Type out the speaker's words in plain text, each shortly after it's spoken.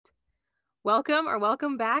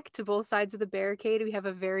Welcome back to Both Sides of the Barricade. We have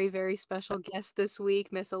a very, very special guest this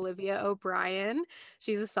week, Miss Olivia O'Brien.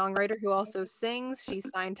 She's a songwriter who also sings. She's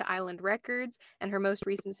signed to Island Records, and her most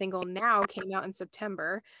recent single, Now, came out in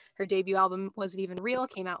September. Her debut album, Was It Even Real,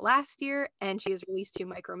 came out last year, and she has released two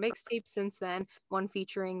micro mixtapes since then, one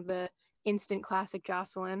featuring the instant classic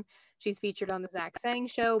Jocelyn. She's featured on The Zach Sang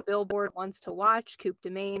Show, Billboard Wants to Watch, Coupe de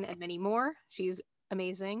Maine, and many more. She's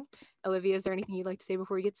amazing. Olivia, is there anything you'd like to say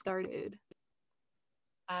before we get started?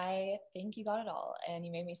 I think you got it all, and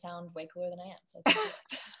you made me sound way cooler than I am. So thank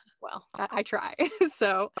you. Well, I try.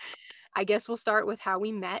 So I guess we'll start with how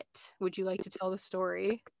we met. Would you like to tell the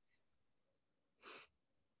story?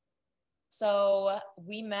 So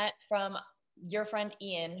we met from your friend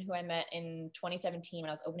Ian, who I met in 2017 when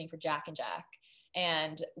I was opening for Jack and Jack.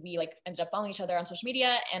 And we ended up following each other on social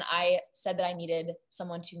media. And I said that I needed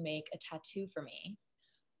someone to make a tattoo for me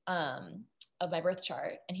of my birth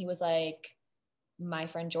chart. And he was like, my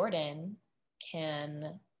friend Jordan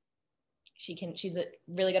she's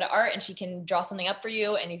really good at art and she can draw something up for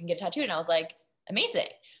you and you can get tattooed. And I was like, amazing.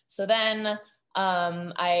 So then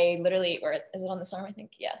I literally, or is it on this arm? I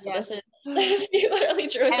think, yeah. So yes. This is you literally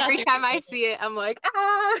drew a tattoo. Every time I see it, I'm like,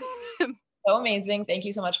 ah. So amazing. Thank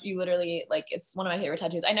you so much. You literally, it's one of my favorite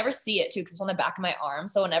tattoos. I never see it too, because it's on the back of my arm.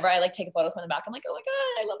 So whenever I take a photo from the back, I'm like, oh my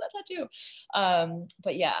God, I love that tattoo.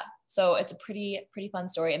 But yeah, so it's a pretty fun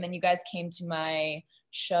story. And then you guys came to my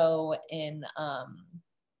show in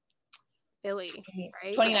Philly,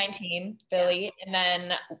 right? 2019, Philly. Yeah. And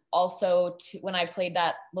then also when I played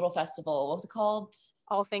that little festival, what was it called?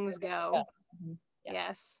 All Things Go. Yeah.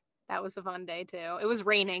 Yes. That was a fun day too. It was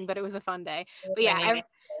raining, but it was a fun day. But yeah,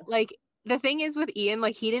 the thing is with Ian,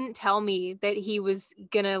 he didn't tell me that he was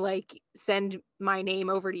gonna send my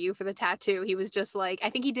name over to you for the tattoo. He was just I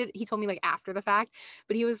think he told me after the fact,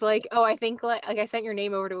 but he was like, oh, I think I sent your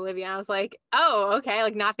name over to Olivia. And I was like, oh, okay,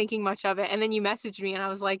 not thinking much of it. And then you messaged me and I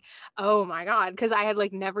was like, oh my God, because I had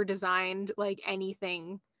never designed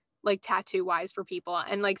anything tattoo wise for people,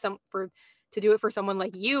 and to do it for someone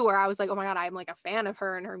like you, where I was like, oh my God, I'm a fan of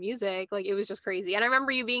her and her music. It was just crazy. And I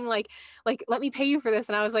remember you being like, let me pay you for this.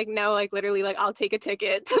 And I was like, no, literally, I'll take a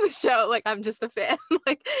ticket to the show. I'm just a fan.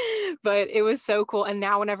 But it was so cool. And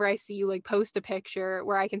now whenever I see you post a picture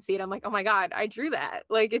where I can see it, I'm like, oh my God, I drew that.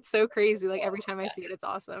 It's so crazy. Every time I see it, it's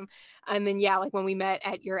awesome. And then, yeah, when we met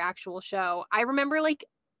at your actual show, I remember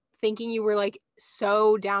thinking you were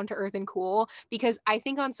so down to earth and cool, because I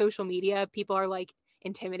think on social media, people are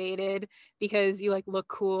intimidated because you look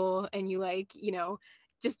cool and you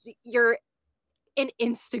just you're an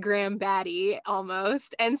Instagram baddie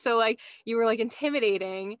almost. And so you were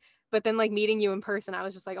intimidating, but then meeting you in person, I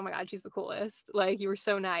was just like, oh my God, she's the coolest. You were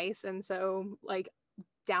so nice and so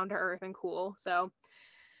down to earth and cool. So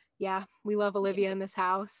yeah, we love Olivia in this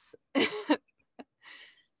house.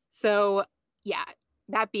 So yeah,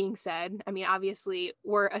 that being said, I mean, obviously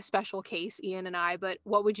we're a special case, Ian and I, but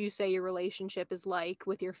what would you say your relationship is like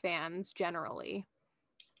with your fans generally?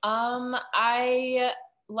 I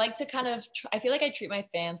like to I feel like I treat my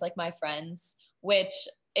fans like my friends, which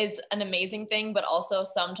is an amazing thing, but also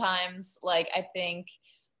sometimes I think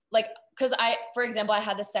because for example, I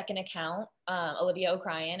had the second account, Olivia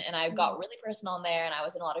O'Brien, and I got really personal in there, and I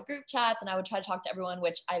was in a lot of group chats, and I would try to talk to everyone,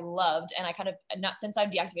 which I loved. And I not since I've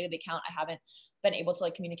deactivated the account, I haven't been able to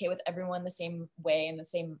communicate with everyone the same way and the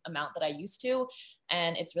same amount that I used to.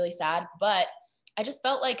 And it's really sad, but I just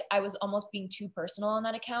felt like I was almost being too personal on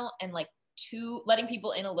that account and too letting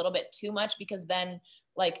people in a little bit too much, because then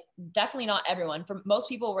definitely not everyone, for most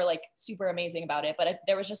people were super amazing about it, but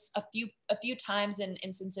there was just a few times and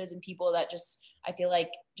instances and people that just I feel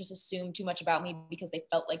just assumed too much about me because they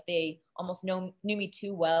felt like they almost knew me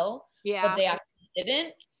too well. Yeah, but they actually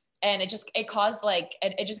didn't, and it just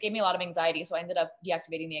gave me a lot of anxiety, so I ended up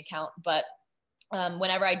deactivating the account. But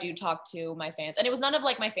whenever I do talk to my fans, and it was none of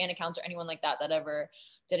my fan accounts or anyone like that ever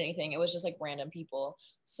did anything, it was just random people.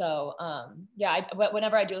 So yeah,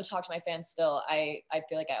 whenever I do talk to my fans still, I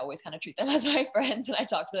feel like I always kind of treat them as my friends, and I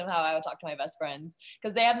talk to them how I would talk to my best friends,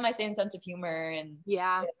 because they have my same sense of humor and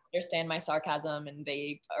yeah, they understand my sarcasm, and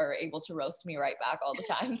they are able to roast me right back all the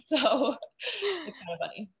time. So it's kind of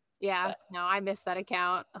funny. Yeah, but no, I miss that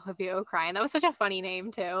account, Olivia O'Brien. That was such a funny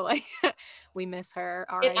name too. We miss her.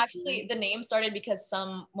 It actually, the name started because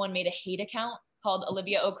someone made a hate account called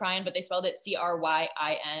Olivia O'Brien, but they spelled it Cryin.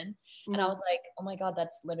 Mm-hmm. And I was like, oh my God,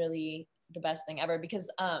 that's literally the best thing ever.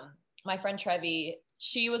 Because my friend Trevi,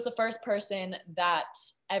 she was the first person that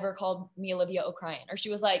ever called me Olivia O'Brien. Or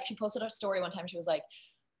she was she posted a story one time. She was like,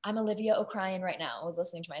 I'm Olivia O'Brien right now. I was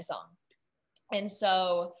listening to my song. And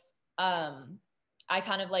so I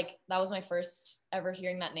kind of like, that was my first ever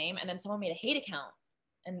hearing that name. And then someone made a hate account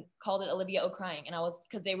and called it Olivia O'Crying. And I was,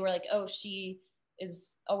 because they were like, oh, she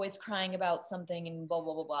is always crying about something and blah,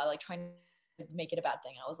 blah, blah, blah, like trying to make it a bad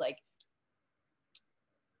thing. And I was like,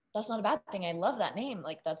 that's not a bad thing. I love that name.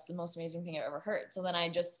 Like, that's the most amazing thing I've ever heard. So then I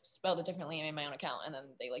just spelled it differently and made my own account. And then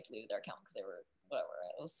they like deleted their account because they were whatever.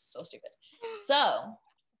 It was so stupid. So,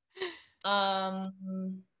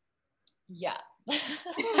 yeah.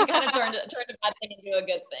 I kind of turned a bad thing into a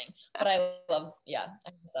good thing. But I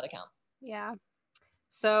miss that account. Yeah.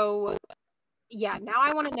 So, yeah, now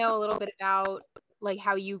I want to know a little bit about like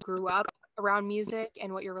how you grew up around music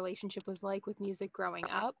and what your relationship was like with music growing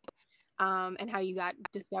up. And how you got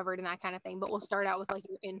discovered and that kind of thing. But we'll start out with like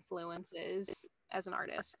your influences as an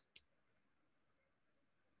artist.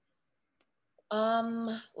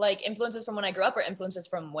 Like influences from when I grew up or influences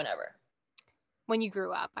from whenever? When you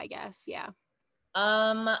grew up, I guess. Yeah.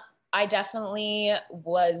 I definitely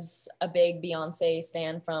was a big Beyonce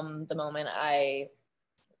stan from the moment I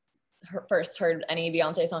first heard any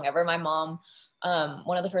Beyonce song ever. My mom,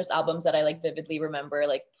 one of the first albums that I like vividly remember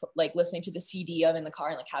like listening to the CD of in the car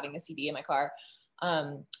and like having the CD in my car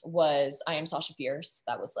was I Am Sasha Fierce.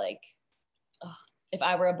 That was like, if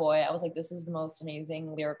I were a boy, I was like, this is the most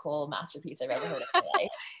amazing lyrical masterpiece I've ever heard in my life,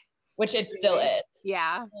 which it still is.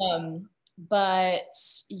 Yeah. But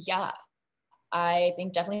yeah, I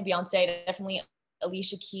think definitely Beyonce, definitely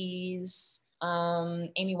Alicia Keys,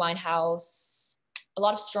 Amy Winehouse, a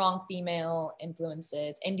lot of strong female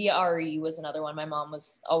influences. India.Arie was another one. My mom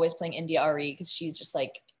was always playing India.Arie because she's just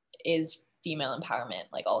like is female empowerment,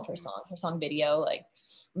 like all of her songs, her song Video, like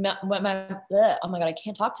oh my God, I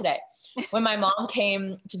can't talk today. When my mom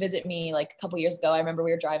came to visit me like a couple years ago, I remember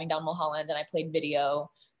we were driving down Mulholland and I played Video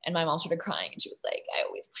and my mom started crying and she was like, I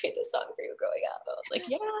always played this song for you growing up. I was like,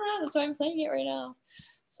 yeah, that's why I'm playing it right now.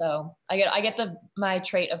 So I get my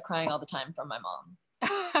trait of crying all the time from my mom.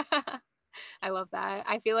 I love that.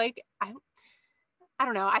 I feel like I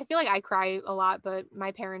don't know. I feel like I cry a lot, but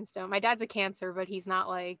my parents don't. My dad's a Cancer, but he's not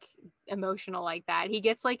like emotional like that. He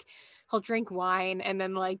gets like, he'll drink wine and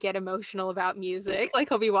then like get emotional about music. Like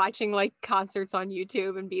he'll be watching like concerts on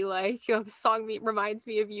YouTube and be like, oh, the song reminds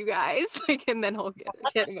me of you guys. Like, and then he'll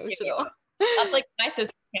get emotional. That's like my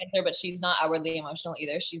sister's Cancer, but she's not outwardly emotional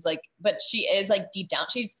either. She's like, but she is like deep down.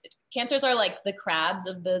 Cancers are like the crabs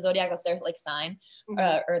of the zodiac. That's their like sign,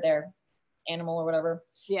 or their animal or whatever.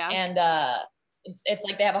 Yeah. And it's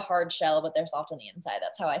like they have a hard shell, but they're soft on the inside.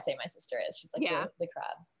 That's how I say my sister is. She's like the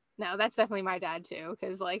crab. No, that's definitely my dad too,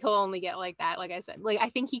 because like he'll only get like that. Like I said, like I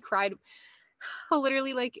think he cried.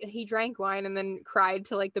 Literally, like he drank wine and then cried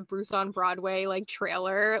to like the Bruce on Broadway like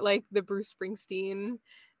trailer, like the Bruce Springsteen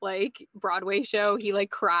like Broadway show. He like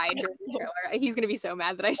cried during the trailer. He's gonna be so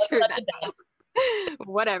mad that I shared that.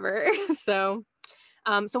 Whatever. So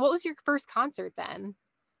what was your first concert then?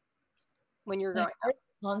 When you were growing up?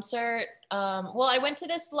 Concert. Well, I went to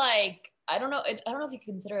this like I don't know if you could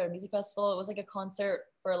consider it a music festival. It was like a concert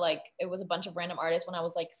for like it was a bunch of random artists when I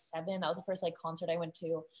was like 7. That was the first like concert I went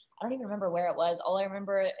to. I don't even remember where it was. All I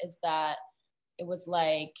remember is that it was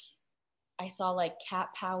like I saw like Cat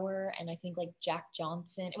Power and I think like Jack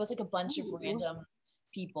Johnson. It was like a bunch of random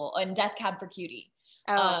people and Death Cab for Cutie.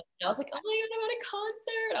 I was like, oh my God, I'm at a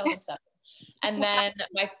concert. I was obsessed. And then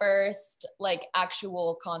my first like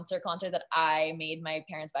actual concert that I made my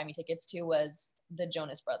parents buy me tickets to was the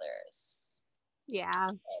Jonas Brothers. Yeah.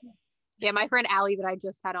 Yeah, my friend Allie that I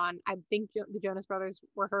just had on, I think the Jonas Brothers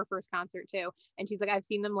were her first concert too. And she's like, I've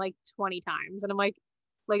seen them like 20 times. And I'm like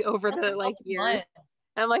over the like year. And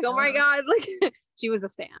I'm like, oh my God, like she was a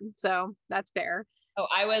stan. So that's fair. Oh,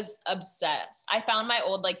 I was obsessed. I found my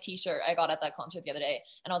old like t-shirt I got at that concert the other day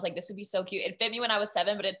and I was like, this would be so cute. It fit me when I was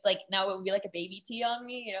 7, but it's like now it would be like a baby tee on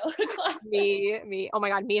me, you know? me. Oh my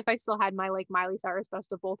God, me if I still had my like Miley Cyrus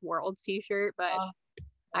Best of Both Worlds t-shirt, but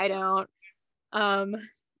I don't.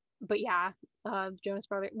 But yeah, Jonas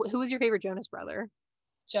Brother. Who was your favorite Jonas Brother?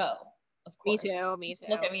 Joe. Of course. Me too.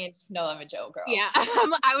 Look at me and just know I'm a Joe girl. Yeah,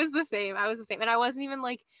 I was the same. And I wasn't even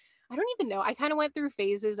like, I don't even know. I kind of went through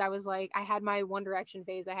phases. I was like, I had my One Direction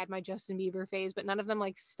phase. I had my Justin Bieber phase, but none of them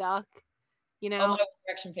like stuck, you know? Oh, my One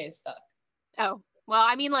Direction phase stuck. Oh, well,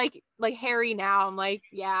 I mean like Harry now, I'm like,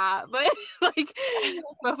 yeah. But like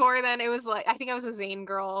before then it was like, I think I was a Zayn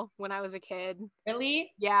girl when I was a kid.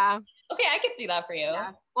 Really? Yeah. Okay, I could see that for you.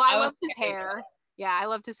 Yeah. Well, I loved his hair. Yeah, I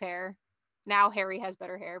loved his hair. Now Harry has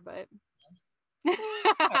better hair, but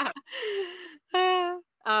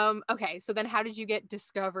okay, so then how did you get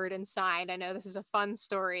discovered and signed? I know this is a fun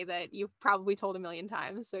story that you've probably told a million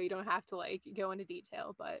times, so you don't have to like go into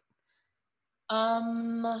detail, but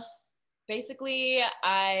basically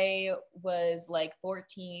I was like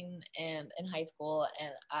 14 and in high school,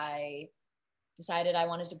 and I decided I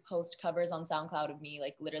wanted to post covers on SoundCloud of me.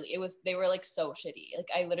 Like literally they were like so shitty. Like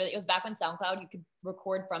it was back when SoundCloud, you could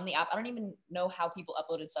record from the app. I don't even know how people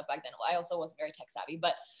uploaded stuff back then. Well, I also wasn't very tech savvy,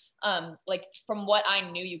 but like from what I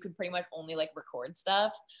knew, you could pretty much only like record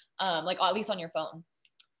stuff, like at least on your phone.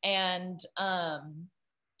 And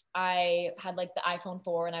I had like the iPhone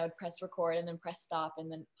 4, and I would press record and then press stop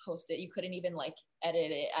and then post it. You couldn't even like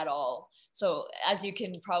edit it at all. So as you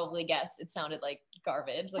can probably guess, it sounded like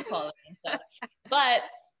garbage, the quality and stuff. But,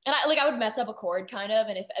 and I would mess up a chord kind of,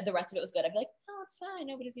 and if the rest of it was good, I'd be like, oh, it's fine,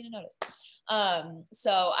 nobody's gonna notice.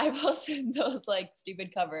 So I posted those like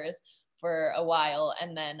stupid covers for a while,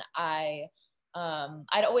 and then I'd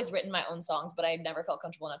always written my own songs, but I never felt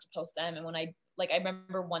comfortable enough to post them. And when I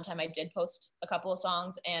remember one time I did post a couple of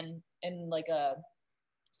songs, and in like a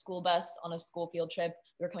school bus on a school field trip,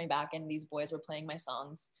 we were coming back and these boys were playing my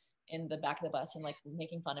songs in the back of the bus and like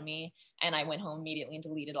making fun of me. And I went home immediately and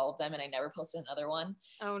deleted all of them, and I never posted another one.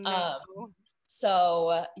 Oh no.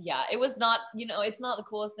 So yeah, it was not, it's not the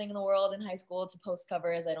coolest thing in the world in high school to post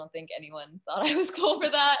covers. I don't think anyone thought I was cool for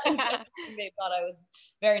that. They thought I was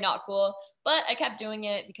very not cool, but I kept doing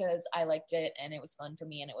it because I liked it and it was fun for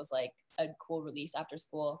me, and it was like a cool release after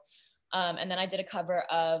school. And then I did a cover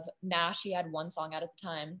of Nash. He had one song out at the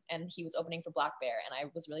time, and he was opening for Black Bear, and I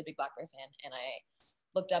was a really big Black Bear fan, and I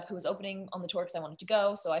looked up who was opening on the tour because I wanted to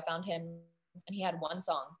go. So I found him, and he had one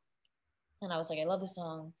song, and I was like, I love this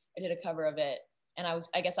song. I did a cover of it, and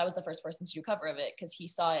I guess I was the first person to do a cover of it because he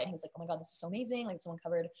saw it and he was like, oh my god, this is so amazing, like someone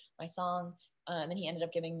covered my song. And then he ended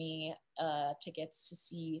up giving me tickets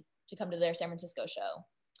to come to their San Francisco show,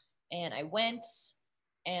 and I went,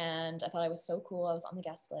 and I thought I was so cool. I was on the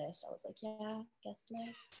guest list. I was like, yeah, guest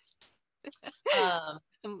list.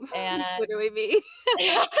 And literally me.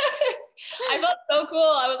 I felt so cool.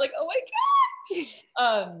 I was like, oh my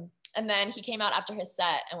god. And then he came out after his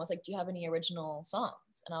set and was like, do you have any original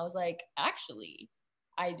songs? And I was like, actually,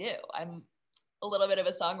 I do. I'm a little bit of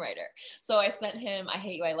a songwriter. So I sent him I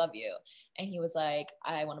Hate You, I Love You. And he was like,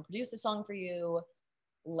 I want to produce a song for you.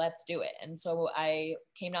 Let's do it. And so I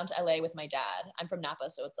came down to LA with my dad. I'm from Napa,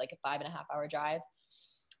 so it's like a 5.5 hour drive.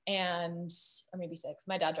 Or maybe 6.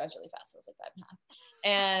 My dad drives really fast, so it was like 5.5.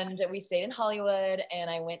 And we stayed in Hollywood, and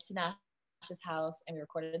I went to Nash's house, and we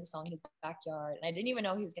recorded the song in his backyard. And I didn't even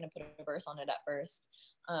know he was going to put a verse on it at first.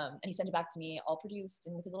 And he sent it back to me all produced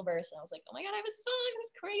and with his little verse. And I was like, oh my God, I have a song. This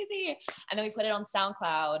is crazy. And then we put it on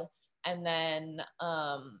SoundCloud, and then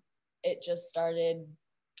it just started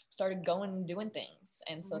going and doing things.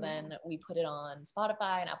 And so then we put it on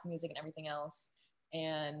Spotify and Apple Music and everything else.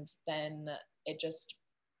 And then it just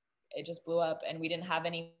blew up, and we didn't have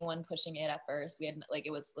anyone pushing it at first. We had like,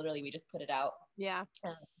 it was literally, we just put it out. Yeah.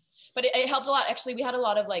 But it helped a lot. Actually, we had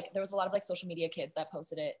there was a lot of like social media kids that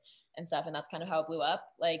posted it and stuff. And that's kind of how it blew up.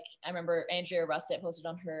 Like I remember Andrea Russet posted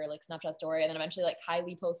on her like Snapchat story. And then eventually like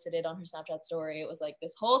Kylie posted it on her Snapchat story. It was like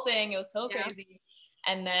this whole thing. It was so crazy.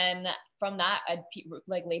 And then from that,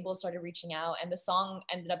 like labels started reaching out, and the song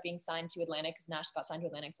ended up being signed to Atlantic because Nash got signed to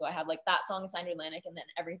Atlantic. So I have like that song is signed to Atlantic, and then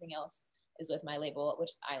everything else is with my label, which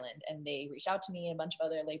is Island. And they reached out to me and a bunch of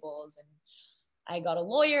other labels, and I got a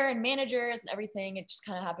lawyer and managers and everything. It just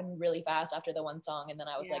kind of happened really fast after the one song. And then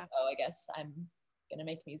I was like, oh, I guess I'm gonna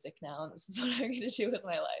make music now, and this is what I'm gonna do with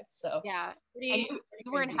my life. So yeah. And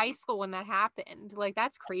you were in high school when that happened. Like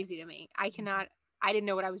that's crazy to me. I didn't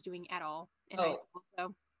know what I was doing at all in high school.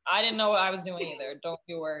 So I didn't know what I was doing either. Don't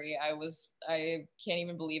you worry. I can't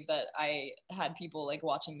even believe that I had people like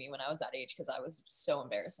watching me when I was that age, because I was so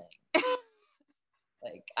embarrassing.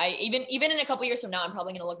 Like I even in a couple years from now, I'm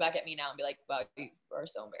probably gonna look back at me now and be like, wow, you are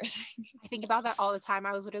so embarrassing. I think about that all the time.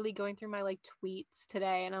 I was literally going through my like tweets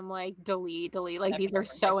today, and I'm like, delete. Like these are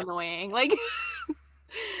so annoying. Like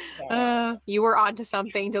you were onto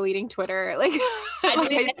something, deleting Twitter. Like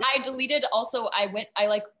I deleted also. I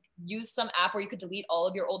like used some app where you could delete all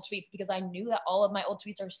of your old tweets, because I knew that all of my old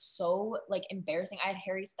tweets are so like embarrassing. I had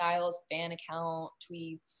Harry Styles fan account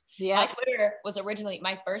tweets. Yeah. My Twitter was originally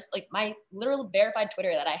my first, like my literal verified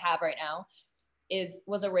Twitter that I have right now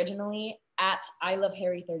was originally at I love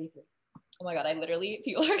Harry 33. Oh my God. I literally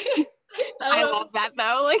people are I love that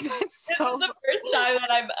though. Like that's so. This is the first time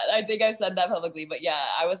that I think I've said that publicly, but yeah,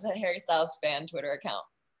 I was a Harry Styles fan Twitter account.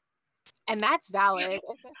 And that's valid,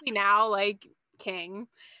 especially now, like king.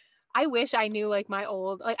 I wish I knew like my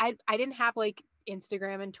old, like I didn't have like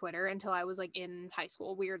Instagram and Twitter until I was like in high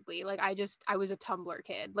school, weirdly. Like I was a Tumblr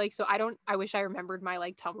kid. Like, so I wish I remembered my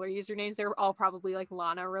like Tumblr usernames. They were all probably like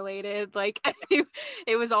Lana related. Like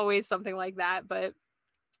it was always something like that, but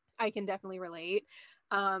I can definitely relate.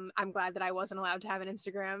 I'm glad that I wasn't allowed to have an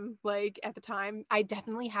Instagram like at the time. I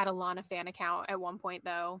definitely had a Lana fan account at one point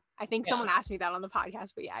though. I think someone asked me that on the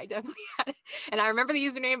podcast, but yeah, I definitely had it. And I remember the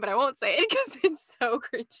username, but I won't say it because it's so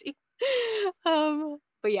cringy.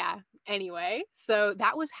 But yeah, anyway, so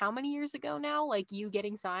that was how many years ago now? Like you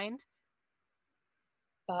getting signed?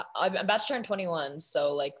 I'm about to turn 21,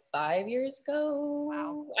 so like 5 years ago.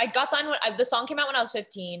 Wow. I got signed when the song came out when I was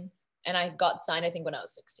 15, and I got signed I think when I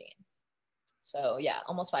was 16. So yeah,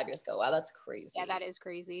 almost 5 years ago. Wow, that's crazy. Yeah, that is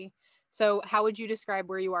crazy. So how would you describe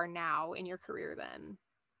where you are now in your career then?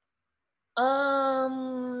 I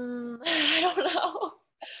don't know.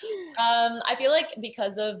 I feel like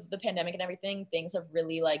because of the pandemic and everything, things have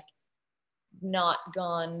really like not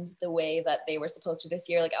gone the way that they were supposed to this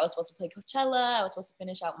year. Like I was supposed to play Coachella. I was supposed to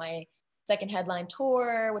finish out my second headline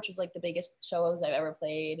tour, which was like the biggest shows I've ever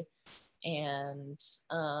played. And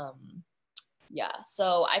yeah,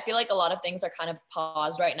 so I feel like a lot of things are kind of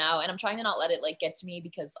paused right now, and I'm trying to not let it like get to me,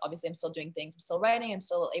 because obviously I'm still doing things. I'm still writing. I'm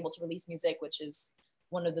still able to release music, which is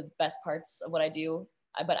one of the best parts of what I do.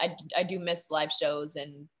 But I do miss live shows,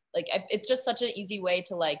 and like it's just such an easy way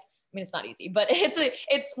to like, I mean, it's not easy, but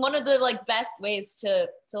it's one of the like best ways to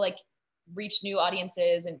like reach new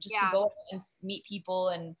audiences, and just to go and meet people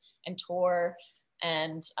and tour.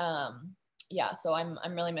 And yeah, so I'm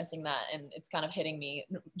really missing that, and it's kind of hitting me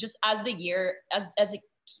just as the year, as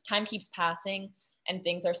time keeps passing and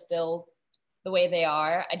things are still the way they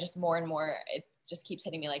are. I just more and more, it just keeps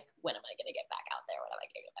hitting me like, when am I going to get back out there? When am I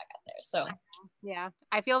going to get back out there? So yeah,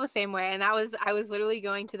 I feel the same way. And I was literally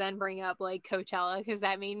going to then bring up like Coachella, because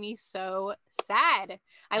that made me so sad.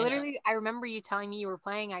 I remember you telling me you were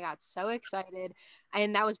playing. I got so excited.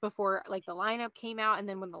 And that was before like the lineup came out. And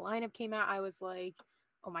then when the lineup came out, I was like,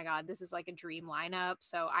 oh my God, this is like a dream lineup.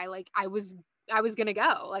 So I was gonna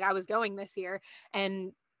go. Like I was going this year,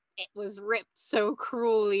 and it was ripped so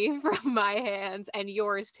cruelly from my hands, and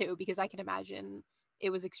yours too, because I can imagine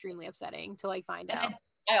it was extremely upsetting to like find out.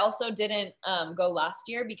 I also didn't go last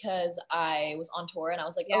year because I was on tour, and I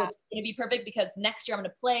was like, oh, it's gonna be perfect because next year I'm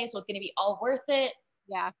gonna play, so it's gonna be all worth it.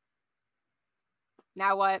 Yeah.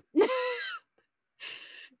 Now what?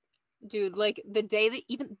 Dude, like the day that,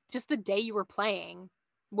 even just the day you were playing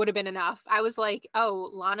would have been enough. I was like, oh,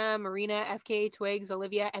 Lana, Marina, FKA Twigs,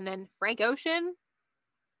 Olivia, and then Frank Ocean.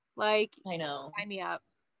 Like, I know. sign me up.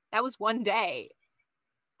 That was one day.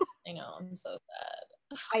 I know. I'm so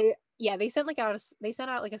sad. They sent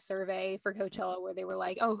out like a survey for Coachella where they were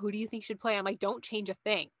like, oh, who do you think should play? I'm like, don't change a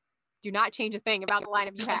thing. Do not change a thing about the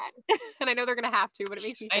lineup you had. And I know they're gonna have to, but it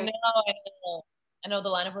makes me so I know the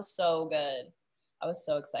lineup was so good. I was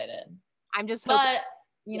so excited. I'm just hoping, but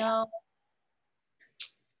you know,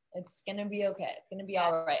 it's gonna be okay. It's gonna be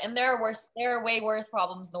all right. And there are way worse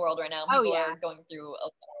problems in the world right now. People are going through a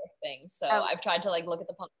lot of things. So I've tried to like look at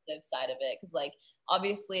the positive side of it, because like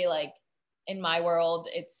obviously like in my world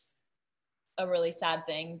it's a really sad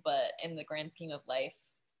thing, but in the grand scheme of life,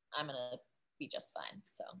 I'm gonna be just fine.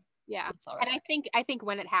 So yeah, it's all right. And I think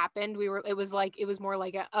when it happened, it was more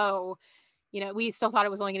like we still thought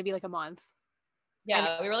it was only gonna be like a month.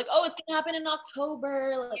 Yeah, we were like, oh, it's gonna happen in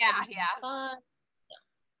October. Like, yeah.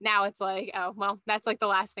 Now it's like, oh, well, that's like the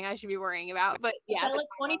last thing I should be worrying about. But yeah, like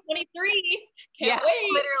 2023. Can't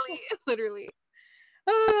wait. Literally.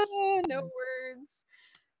 No words.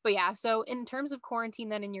 But yeah, so in terms of quarantine,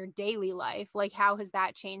 then in your daily life, like how has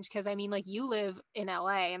that changed? Because I mean, like you live in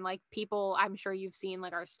LA, and like people I'm sure you've seen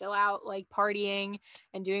like are still out like partying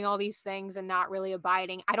and doing all these things and not really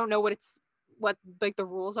abiding. I don't know what like the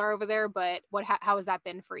rules are over there, but how has that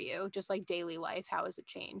been for you? Just like daily life, how has it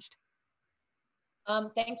changed?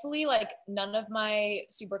 Thankfully, like none of my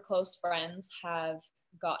super close friends have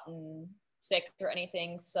gotten sick or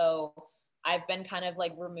anything. So I've been kind of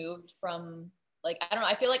like removed from, like, I don't know,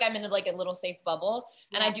 I feel like I'm in like a little safe bubble.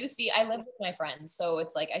 And I live with my friends. So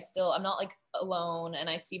it's like, I'm not like alone, and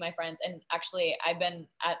I see my friends. And actually I've been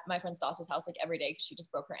at my friend Stas's house like every day, because she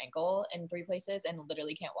just broke her ankle in 3 places and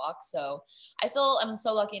literally can't walk. So I'm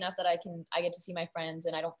so lucky enough that I get to see my friends,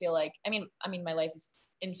 and I don't feel like, I mean, my life is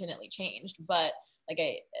infinitely changed, but like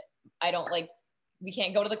I don't like, we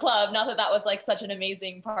can't go to the club. Not that that was like such an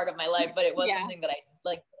amazing part of my life, but it was something that I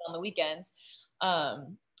like on the weekends.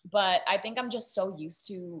 But I think I'm just so used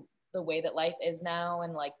to the way that life is now.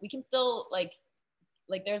 And like, we can still like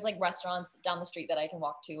there's like restaurants down the street that I can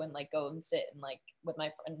walk to and like go and sit and like with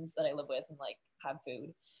my friends that I live with and like have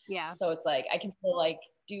food. Yeah. So it's like, I can still like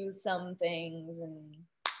do some things, and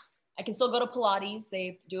I can still go to Pilates.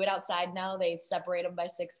 They do it outside now. They separate them by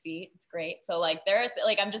 6 feet. It's great. So like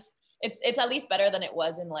I'm just, it's at least better than it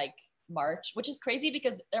was in like March, which is crazy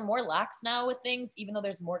because they're more lax now with things, even though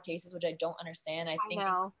there's more cases, which I don't understand. I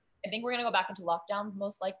think we're gonna go back into lockdown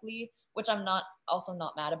most likely, which I'm also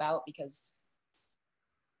not mad about because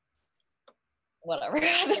whatever.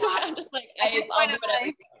 I'm just like, I'll do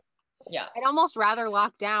whatever. Yeah. I'd almost rather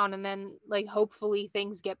lock down and then like hopefully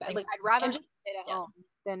things get better. Like I'd rather sit at home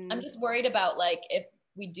than. I'm just worried about like if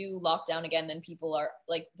we do lock down again, then people are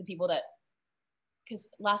like the people that, because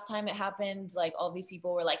last time it happened, like all these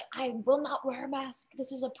people were like, I will not wear a mask,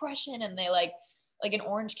 this is oppression, and they like in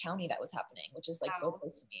Orange County that was happening, which is like so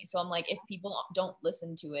close to me. So I'm like, if people don't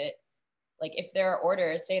listen to it, like if there are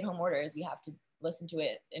orders, stay-at-home orders, we have to listen to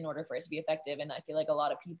it in order for it to be effective. And I feel like a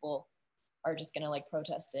lot of people are just gonna like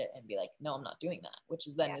protest it and be like, no, I'm not doing that, which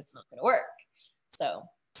is then it's not gonna work. So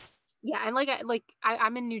yeah, and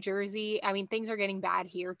I'm in New Jersey. I mean, things are getting bad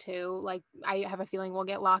here too. Like I have a feeling we'll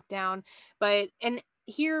get locked down, and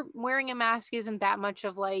here wearing a mask isn't that much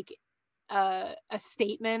of like a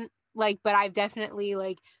statement. Like, but I've definitely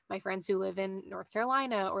like my friends who live in North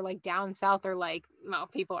Carolina or like down south are like, no,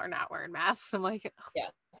 people are not wearing masks. I'm like,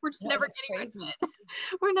 we're just never getting rid of it.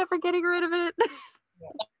 We're never getting rid of it.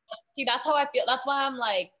 See, that's how I feel. That's why I'm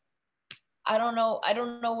like, I don't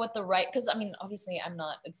know what the right, because I mean, obviously I'm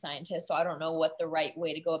not a scientist, so I don't know what the right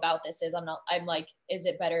way to go about this is. I'm like, is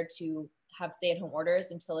it better to have stay-at-home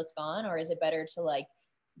orders until it's gone, or is it better to like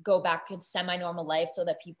go back to semi-normal life so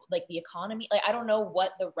that people like the economy, like I don't know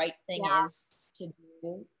what the right thing is to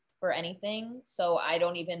do for anything. So I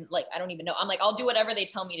don't even know. I'm like, I'll do whatever they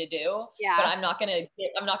tell me to do, but I'm not gonna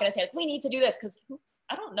say like, we need to do this, because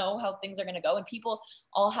I don't know how things are gonna go, and people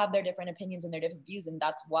all have their different opinions and their different views, and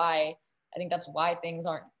that's why things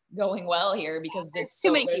aren't going well here, because there's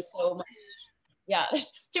so much,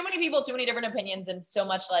 there's too many people, too many different opinions, and so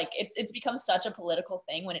much like it's become such a political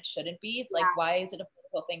thing when it shouldn't be. It's like, why is it a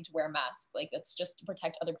political thing to wear a mask? Like it's just to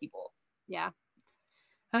protect other people.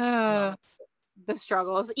 The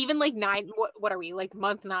struggles, even like what are we, like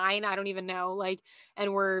month 9? I don't even know, like,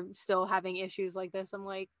 and we're still having issues like this. I'm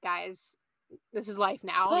like, guys, this is life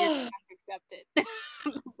now. You're gonna have to accept it.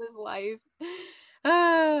 This is life.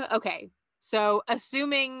 Okay, so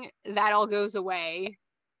assuming that all goes away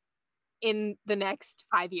in the next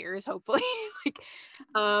 5 years, hopefully, like,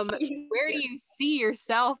 where do you see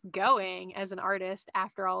yourself going as an artist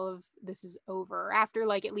after all of this is over? After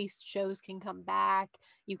like at least shows can come back,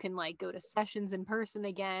 you can like go to sessions in person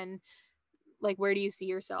again. Like, where do you see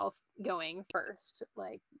yourself going first,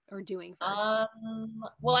 like, or doing first?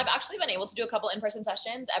 Well, I've actually been able to do a couple in-person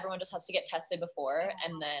sessions. Everyone just has to get tested before,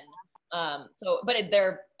 and then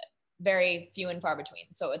they're very few and far between.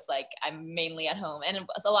 So it's like I'm mainly at home, and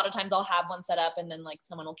a lot of times I'll have one set up and then like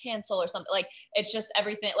someone will cancel or something. Like it's just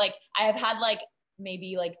everything. Like I have had like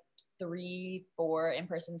maybe like 3-4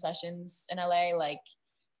 in-person sessions in LA, like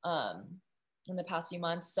in the past few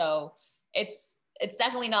months. So it's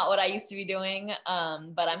definitely not what I used to be doing.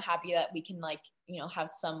 But I'm happy that we can like, have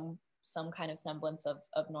some kind of semblance of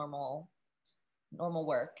normal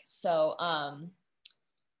work. So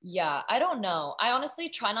yeah, I don't know. I honestly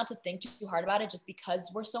try not to think too hard about it, just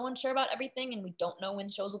because we're so unsure about everything and we don't know when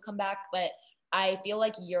shows will come back. But I feel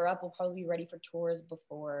like Europe will probably be ready for tours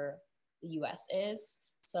before the US is.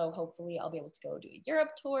 So hopefully I'll be able to go do a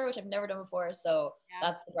Europe tour, which I've never done before. So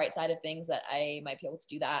that's the bright side of things, that I might be able to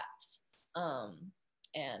do that.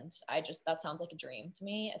 And that sounds like a dream to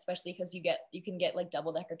me, especially because you can get like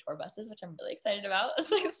double-decker tour buses, which I'm really excited about.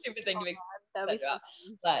 It's like a stupid thing to be excited about.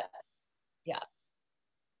 But yeah.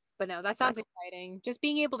 But no, that sounds exciting. Just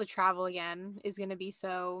being able to travel again is going to be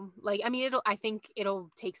so, like, I mean, I think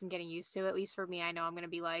it'll take some getting used to. At least for me, I know I'm going to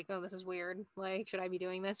be like, oh, this is weird. Like, should I be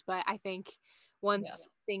doing this? But I think once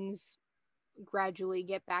things gradually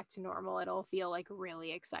get back to normal, it'll feel like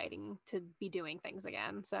really exciting to be doing things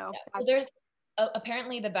again. So there's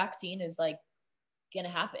apparently the vaccine is like going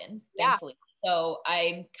to happen, thankfully. So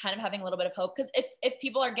I'm kind of having a little bit of hope, because if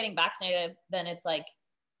people are getting vaccinated, then it's like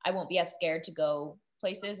I won't be as scared to go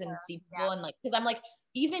places and see people, and like, because I'm like,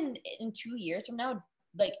 even in 2 years from now,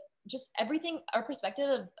 like just everything, our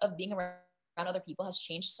perspective of being around other people has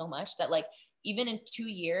changed so much that like even in 2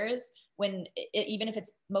 years, when even if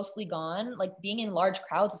it's mostly gone, like being in large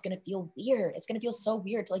crowds is going to feel weird. It's going to feel so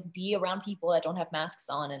weird to like be around people that don't have masks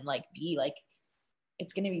on, and like be like,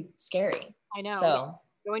 it's going to be scary. I know. So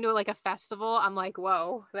going to like a festival, I'm like,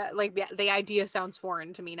 whoa, that like the idea sounds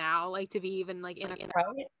foreign to me now, like to be even like in a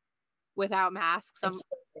crowd without masks.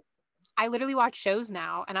 I literally watch shows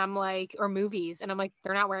now and I'm like, or movies, and I'm like,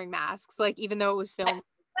 they're not wearing masks, like even though it was filmed.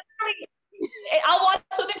 I'll watch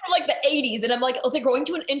something from like the 80s and I'm like, oh, they're going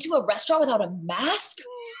into a restaurant without a mask?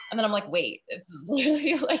 And then I'm like, wait, this is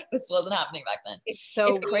literally like, this wasn't happening back then. It's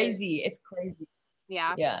so weird. Crazy. It's crazy.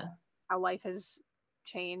 Yeah. Yeah. How life has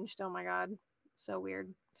changed. Oh my God. So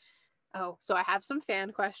weird. Oh, so I have some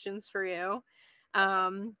fan questions for you.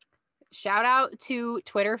 Shout out to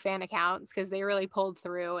Twitter fan accounts because they really pulled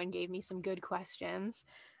through and gave me some good questions.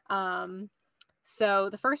 So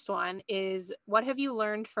the first one is, what have you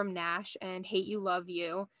learned from Nash and Hate You Love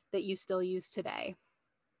You that you still use today?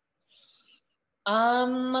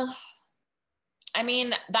 I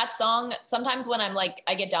mean, that song, sometimes when I'm like,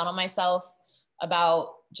 I get down on myself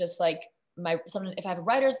about just like if I have a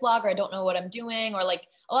writer's block or I don't know what I'm doing, or like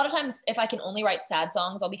a lot of times if I can only write sad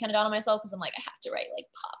songs, I'll be kind of down on myself because I'm like, I have to write like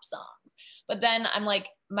pop songs. But then I'm like,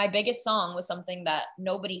 my biggest song was something that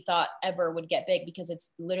nobody thought ever would get big because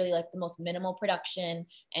it's literally like the most minimal production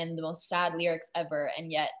and the most sad lyrics ever.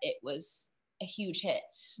 And yet it was a huge hit.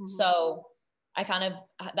 Mm-hmm. So it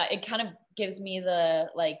kind of gives me the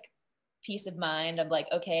like peace of mind of like,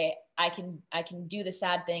 okay, I can do the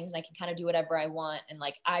sad things and I can kind of do whatever I want. And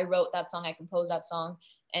like, I wrote that song, I composed that song,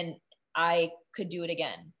 and I could do it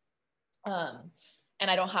again. And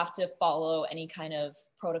I don't have to follow any kind of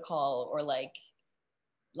protocol or like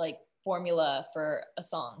formula for a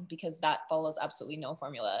song, because that follows absolutely no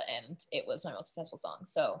formula. And it was my most successful song.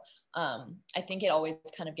 So I think it always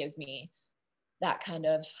kind of gives me that kind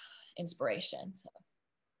of inspiration. So.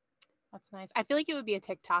 That's nice. I feel like it would be a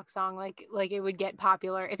TikTok song. Like it would get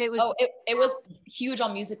popular if it was. Oh, it was huge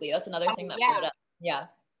on Musical.ly. That's another thing that blew it up. Yeah.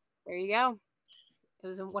 There you go. It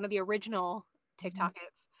was one of the original TikTok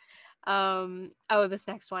hits. This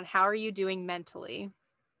next one. How are you doing mentally?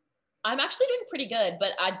 I'm actually doing pretty good,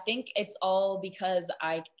 but I think it's all because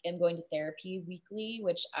I am going to therapy weekly,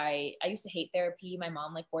 which I used to hate therapy. My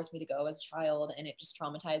mom like forced me to go as a child, and it just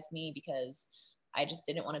traumatized me because I just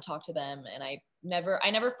didn't want to talk to them. And I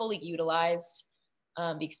never fully utilized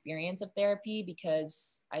the experience of therapy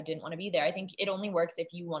because I didn't want to be there. I think it only works if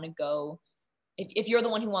you want to go, if you're the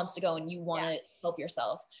one who wants to go and you want to help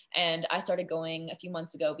yourself. And I started going a few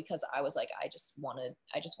months ago because I was like, I just want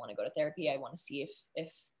to go to therapy. I want to see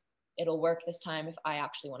if it'll work this time, if I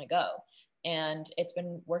actually want to go. And it's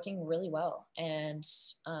been working really well. And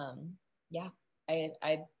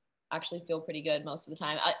I actually feel pretty good most of the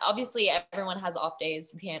time. Obviously everyone has off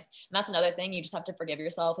days. You can't, and that's another thing. You just have to forgive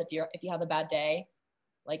yourself if you have a bad day.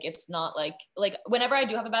 Like, it's not like whenever I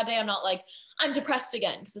do have a bad day, I'm not like, I'm depressed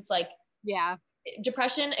again. Cause it's like,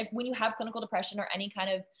 depression, when you have clinical depression or any kind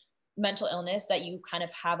of mental illness that you kind of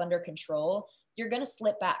have under control, you're going to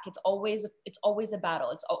slip back. It's always a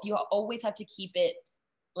battle. You always have to keep it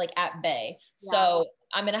like at bay. Yeah. So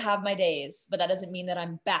I'm going to have my days, but that doesn't mean that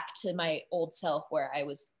I'm back to my old self where I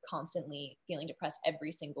was constantly feeling depressed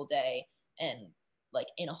every single day and like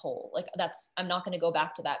in a hole. Like I'm not going to go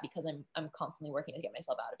back to that because I'm constantly working to get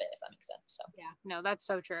myself out of it, if that makes sense. So yeah, no, that's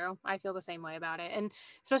so true. I feel the same way about it. And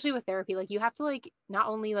especially with therapy, like you have to like not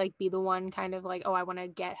only like be the one kind of like, oh, I want to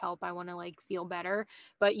get help, I want to like feel better,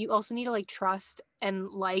 but you also need to like trust and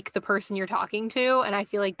like the person you're talking to. And I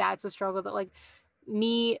feel like that's a struggle that like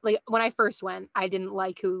me, like when I first went, I didn't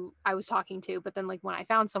like who I was talking to, but then like when I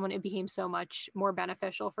found someone, it became so much more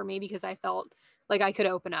beneficial for me because I felt like I could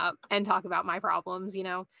open up and talk about my problems,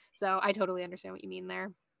 so I totally understand what you mean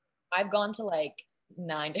there. I've gone to like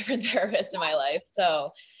 9 different therapists in my life,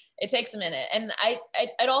 so it takes a minute. And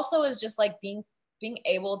it also is just like being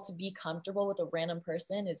able to be comfortable with a random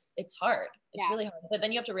person it's hard. It's really hard, but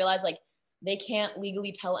then you have to realize like they can't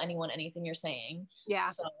legally tell anyone anything you're saying.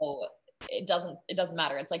 So it doesn't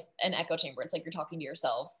matter. It's like an echo chamber. It's like you're talking to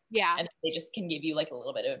yourself. And they just can give you like a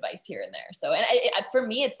little bit of advice here and there. So, and for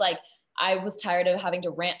me, it's like, I was tired of having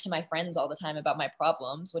to rant to my friends all the time about my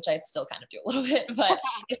problems, which I still kind of do a little bit, but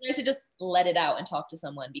it's nice to just let it out and talk to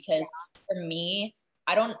someone, because for me,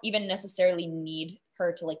 I don't even necessarily need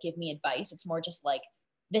her to like give me advice. It's more just like,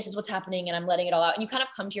 this is what's happening and I'm letting it all out. And you kind of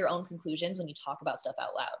come to your own conclusions when you talk about stuff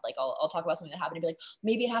out loud. Like I'll talk about something that happened and be like,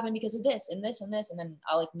 maybe it happened because of this and this and this. And then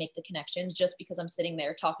I'll like make the connections just because I'm sitting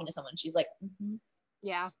there talking to someone. She's like, mm-hmm.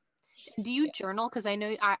 Yeah. Do you journal? Cause I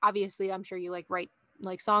know, obviously I'm sure you like write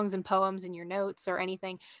like songs and poems in your notes or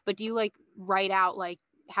anything, but do you like write out like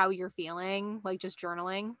how you're feeling, like just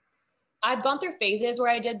journaling? I've gone through phases where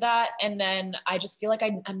I did that. And then I just feel like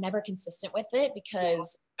I'm never consistent with it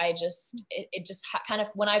because I just, it just kind of,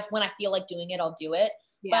 when I feel like doing it, I'll do it.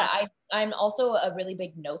 But I'm also a really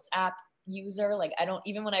big notes app user. Like I don't,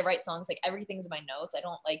 even when I write songs, like everything's in my notes. I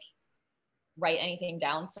don't like write anything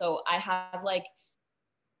down. So I have like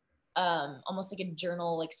almost like a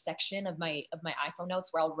journal like section of my iPhone notes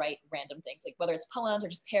where I'll write random things, like whether it's poems or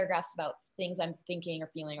just paragraphs about things I'm thinking or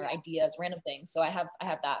feeling or ideas, random things. So I have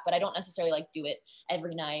that, but I don't necessarily like do it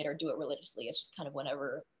every night or do it religiously. It's just kind of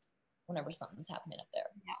whenever something's happening up there.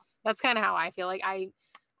 Yeah, that's kind of how I feel. Like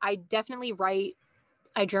I definitely write,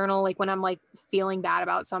 I journal like when I'm like feeling bad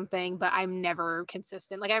about something, but I'm never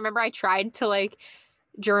consistent. Like I remember I tried to like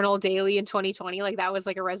journal daily in 2020, like that was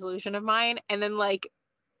like a resolution of mine, and then like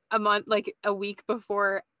a week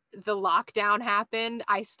before the lockdown happened,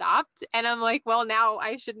 I stopped, and I'm like, well, now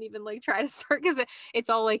I shouldn't even like try to start, because it's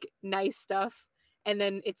all like nice stuff, and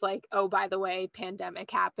then it's like, oh, by the way,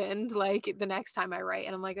 pandemic happened like the next time I write,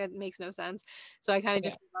 and I'm like, that makes no sense. So I kind of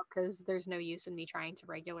just give up, because there's no use in me trying to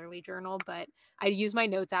regularly journal. But I use my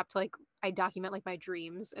notes app to like, I document like my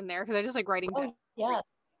dreams in there, because I just like writing down.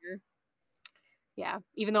 Yeah,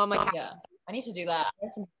 even though I'm like I need to do that. I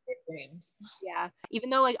have some dreams. Yeah, even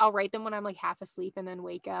though like I'll write them when I'm like half asleep and then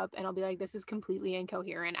wake up and I'll be like, this is completely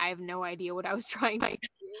incoherent, I have no idea what I was trying to do.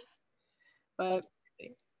 But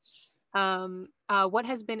what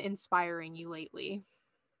has been inspiring you lately?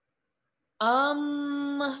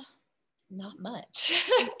 Not much.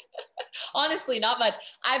 Honestly, not much.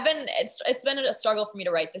 It's been a struggle for me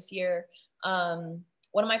to write this year.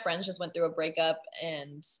 One of my friends just went through a breakup,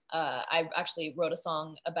 and I actually wrote a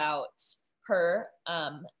song about her,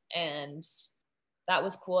 and that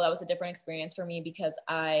was cool. That was a different experience for me, because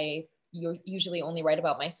I usually only write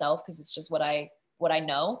about myself, because it's just what I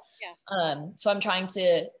know. So I'm trying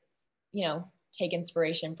to, take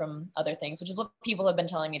inspiration from other things, which is what people have been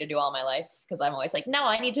telling me to do all my life, because I'm always like, no,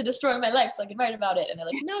 I need to destroy my life so I can write about it. And they're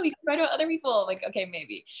like, no, you can write about other people. I'm like, okay,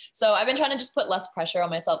 maybe. So I've been trying to just put less pressure on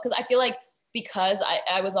myself, because I feel like, because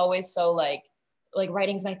I was always so like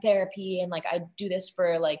writing's my therapy, and like I do this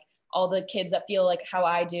for like all the kids that feel like how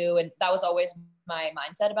I do, and that was always my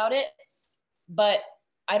mindset about it. But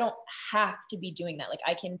I don't have to be doing that. Like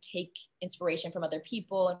I can take inspiration from other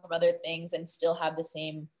people and from other things and still have the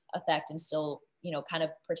same effect, and still, kind of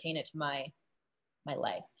pertain it to my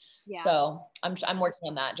life. So I'm working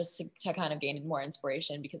on that, just to kind of gain more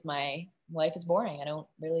inspiration, because my life is boring. I don't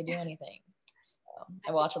really do anything. So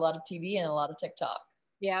I watch a lot of TV and a lot of TikTok.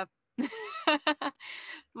 Yeah.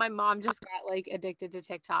 My mom just got like addicted to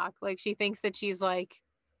TikTok. Like she thinks that she's like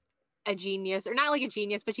a genius, or not like a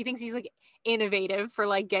genius, but she thinks she's like innovative for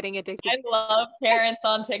like getting addicted. I love parents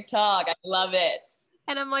on TikTok. I love it.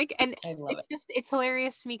 And I'm like, and it's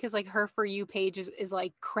hilarious to me, because like her For You page is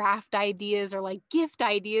like craft ideas or like gift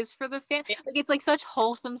ideas for the fan. Like it's like such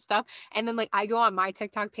wholesome stuff. And then like I go on my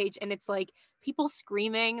TikTok page and it's like people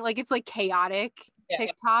screaming, like it's like chaotic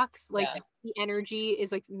TikToks. Like the energy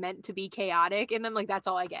is like meant to be chaotic. And then like that's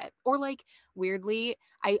all I get. Or like weirdly,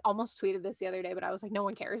 I almost tweeted this the other day, but I was like, no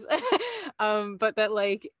one cares. But that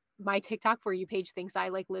like my TikTok For You page thinks I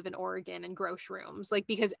like live in Oregon and grow shrooms, like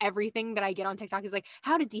because everything that I get on TikTok is like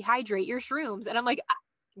how to dehydrate your shrooms, and I'm like,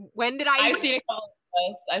 when did I've seen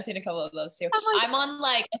a couple of those too. I'm on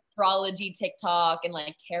like astrology TikTok and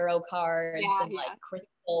like tarot cards and like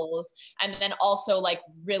crystals, and then also like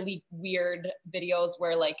really weird videos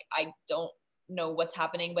where like I don't know what's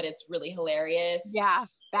happening, but it's really hilarious.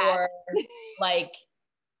 Or like,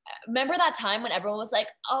 remember that time when everyone was like,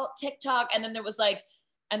 oh, TikTok, and then there was like,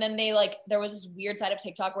 and then there was this weird side of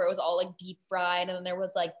TikTok where it was all like deep fried, and then there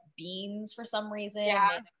was like beans for some reason.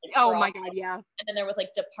 Oh my God, yeah. And then there was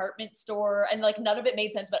like department store, and like none of it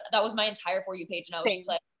made sense, but that was my entire For You page, and I was just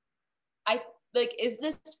like, is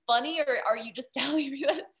this funny, or are you just telling me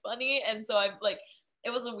that it's funny? And so I'm like,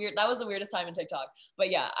 that was the weirdest time in TikTok.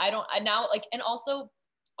 But yeah, and also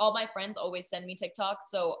all my friends always send me TikToks,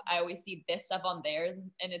 so I always see this stuff on theirs,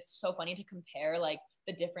 and it's so funny to compare like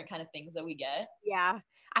the different kind of things that we get. Yeah.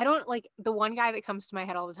 I don't like the one guy that comes to my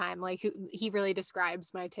head all the time, like he really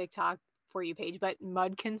describes my TikTok For You page, but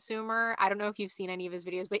Mud Consumer, I don't know if you've seen any of his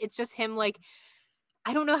videos, but it's just him like,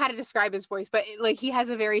 I don't know how to describe his voice, but like he has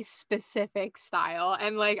a very specific style,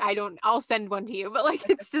 and like I'll send one to you, but like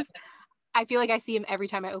it's just, I feel like I see him every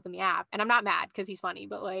time I open the app, and I'm not mad because he's funny,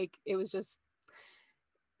 but like it was just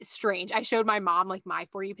strange. I showed my mom like my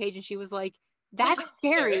For You page, and she was like, that's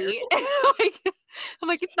scary. I'm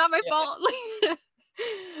like, it's not my fault.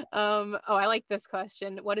 I like this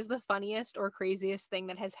question. What is the funniest or craziest thing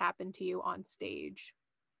that has happened to you on stage?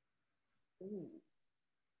 Ooh.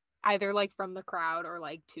 Either like from the crowd or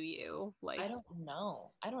like to you. Like I don't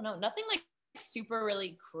know. Nothing like super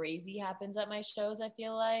really crazy happens at my shows, I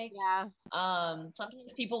feel like. Sometimes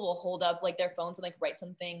people will hold up like their phones and like write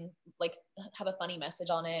something, like have a funny message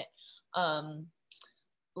on it.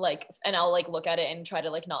 like, and I'll like look at it and try to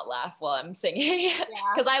like not laugh while I'm singing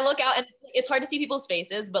because I look out and it's hard to see people's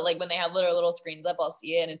faces, but like when they have little screens up, I'll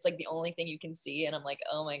see it, and it's like the only thing you can see, and I'm like,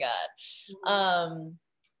 oh my god.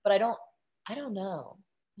 But I don't know.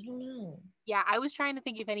 Yeah, I was trying to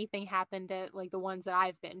think if anything happened at like the ones that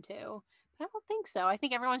I've been to. I don't think so. I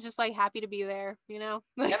think everyone's just like happy to be there, you know?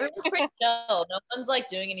 Everyone's pretty chill. No one's like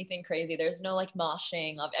doing anything crazy. There's no like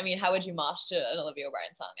moshing. I mean, how would you mosh to an Olivia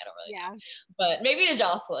O'Brien song? I don't really know. But maybe to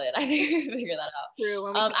Jocelyn. I think we can figure that out.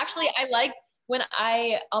 True. Actually, I liked when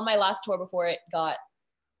on my last tour before it got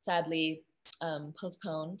sadly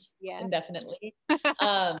postponed indefinitely.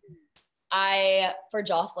 For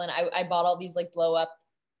Jocelyn, I bought all these like blow up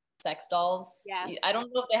sex dolls. Yes. I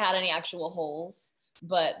don't know if they had any actual holes,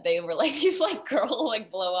 but they were like these like girl like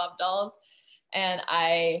blow up dolls, and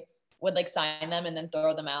I would like sign them and then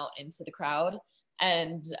throw them out into the crowd.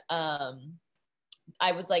 And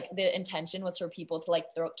I was like, the intention was for people to like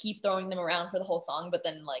keep throwing them around for the whole song, but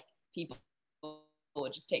then like people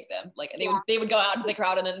would just take them, like they would go out into the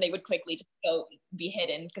crowd and then they would quickly just go be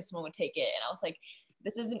hidden because someone would take it. And I was like,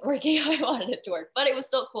 this isn't working how I wanted it to work, but it was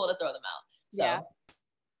still cool to throw them out. So yeah,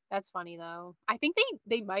 that's funny though. I think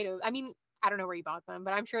they might have, I mean, I don't know where you bought them,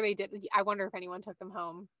 but I'm sure they did. I wonder if anyone took them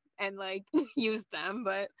home and like used them,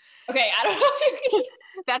 but okay, I don't know.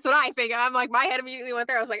 That's what I think. I'm like, my head immediately went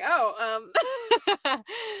there. I was like, oh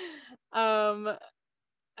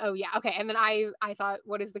yeah, okay. And then I thought,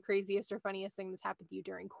 what is the craziest or funniest thing that's happened to you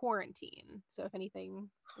during quarantine? So if anything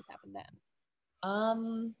has happened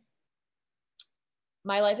then.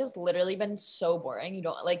 My life has literally been so boring. You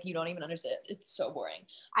don't even understand. It's so boring.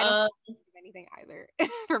 I don't think anything either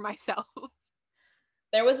for myself.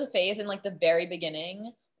 There was a phase in like the very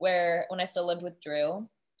beginning where when I still lived with Drew,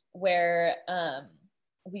 where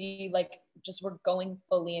we like just were going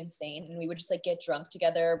fully insane, and we would just like get drunk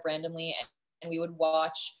together randomly, and we would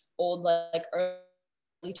watch old like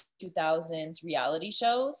early 2000s reality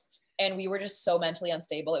shows, and we were just so mentally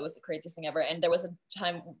unstable. It was the craziest thing ever. And there was a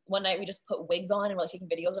time one night we just put wigs on and we're like taking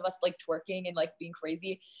videos of us like twerking and like being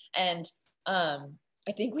crazy, and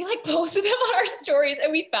I think we like posted them on our stories,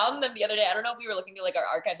 and we found them the other day. I don't know if we were looking at like our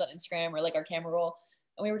archives on Instagram or like our camera roll,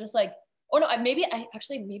 and we were just like, oh no, maybe like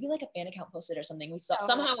a fan account posted or something. We saw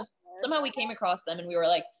somehow we came across them, and we were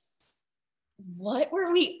like, what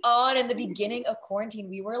were we on in the beginning of quarantine?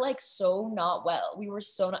 We were like so not well. We were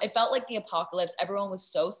so not, it felt like the apocalypse. Everyone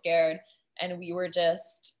was so scared, and we were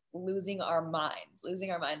just losing our minds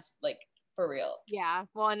like for real. Yeah.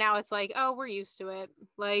 Well, and now it's like, oh, we're used to it.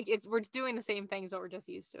 Like we're doing the same things, but we're just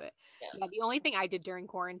used to it. Yeah. The only thing I did during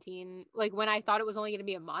quarantine, like when I thought it was only going to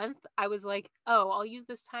be a month, I was like, oh, I'll use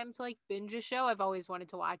this time to like binge a show I've always wanted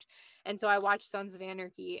to watch. And so I watched Sons of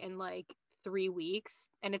Anarchy in like 3 weeks,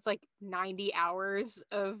 and it's like 90 hours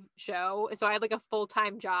of show. So I had like a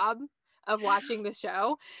full-time job of watching the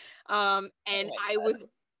show. And I was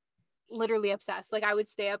literally obsessed. Like I would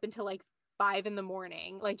stay up until like 5 a.m,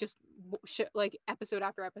 like just like episode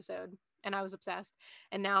after episode, and I was obsessed.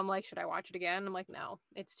 And now I'm like, should I watch it again? I'm like, no,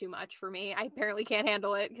 it's too much for me. I apparently can't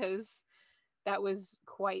handle it because that was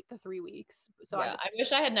quite the 3 weeks. So yeah, I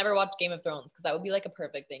wish I had never watched Game of Thrones, because that would be like a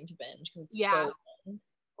perfect thing to binge, because it's so fun.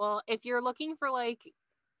 Well, if you're looking for like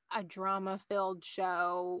a drama-filled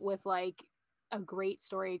show with like a great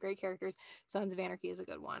story, great characters, Sons of Anarchy is a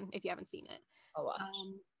good one if you haven't seen it. I'll watch.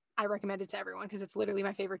 I recommend it to everyone because it's literally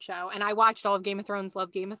my favorite show. And I watched all of Game of Thrones,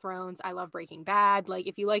 love Game of Thrones. I love Breaking Bad. Like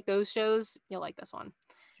if you like those shows, you'll like this one.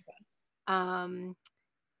 Okay.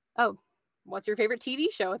 Oh, what's your favorite TV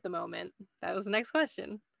show at the moment? That was the next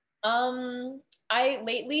question. I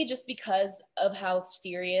lately, just because of how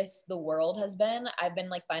serious the world has been, I've been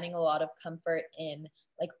like finding a lot of comfort in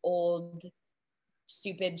like old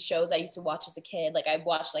stupid shows I used to watch as a kid. Like I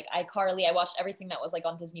watched like iCarly, I watched everything that was like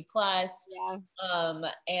on Disney Plus.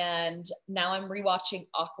 And now I'm rewatching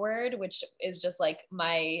Awkward, which is just like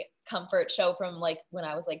my comfort show from like when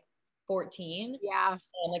I was like 14.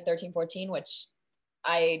 Like 13, 14, which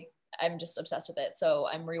I'm just obsessed with it. So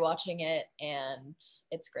I'm rewatching it, and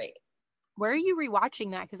it's great. Where are you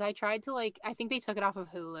rewatching that? Because I tried to like, I think they took it off of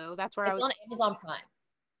Hulu. That's where it's on Amazon Prime.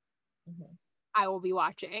 I will be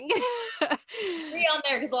watching. Free on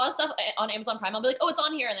there, because a lot of stuff on Amazon Prime, I'll be like, oh, it's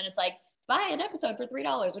on here, and then it's like, buy an episode for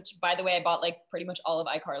 $3. Which, by the way, I bought like pretty much all of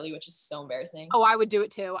iCarly, which is so embarrassing. Oh, I would do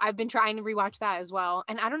it too. I've been trying to rewatch that as well.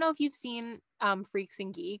 And I don't know if you've seen Freaks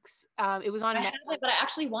and Geeks. It was on Netflix. But I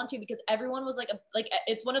actually want to, because everyone was like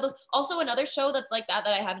it's one of those. Also, another show that's like that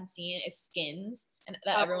I haven't seen is Skins, and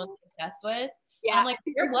that everyone's obsessed with. Yeah, and I'm like,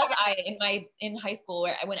 where was I in high school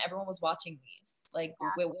when everyone was watching these? Like,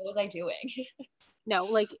 what was I doing? No,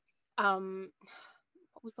 like,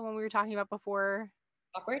 what was the one we were talking about before?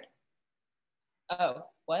 Awkward. Oh,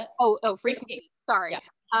 what? Freaks and Geeks. Sorry. Yeah.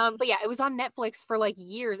 But yeah, it was on Netflix for like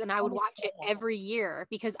years, and I would watch it every year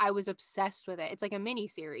because I was obsessed with it. It's like a mini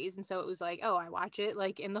series, and so it was like, oh, I watch it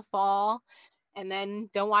like in the fall, and then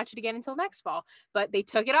don't watch it again until next fall. But they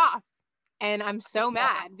took it off, and I'm so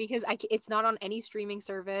mad because it's not on any streaming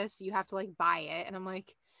service. You have to like buy it, and I'm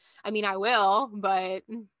like, I mean, I will, but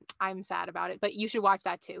I'm sad about it. But you should watch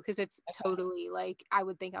that too because it's totally like I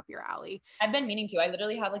would think up your alley. I've been meaning to. I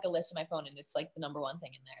literally have like a list on my phone, and it's like the number one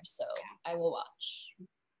thing in there. So I will watch.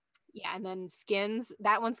 Yeah, and then Skins,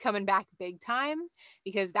 that one's coming back big time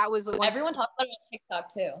because that was the one. Everyone talks about it on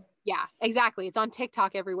TikTok too. Yeah, exactly. It's on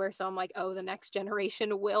TikTok everywhere. So I'm like, oh, the next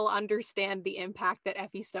generation will understand the impact that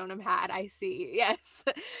Effie Stoneham had. I see. Yes.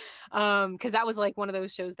 Because that was like one of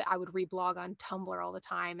those shows that I would reblog on Tumblr all the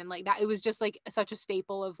time. And like that, it was just like such a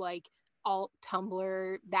staple of like alt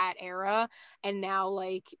Tumblr that era. And now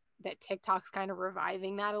like that TikTok's kind of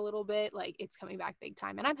reviving that a little bit. Like it's coming back big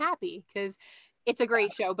time. And I'm happy because it's a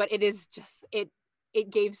great show, but it is just it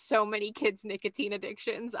gave so many kids nicotine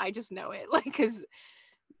addictions. I just know it. Like because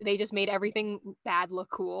they just made everything bad look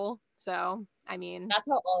cool. So I mean, that's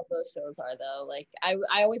how all of those shows are though. Like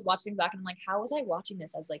I always watch things back and I'm like, how was I watching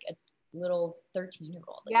this as like a little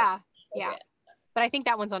 13-year-old? Like, yeah. But I think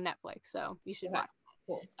that one's on Netflix, so you should watch.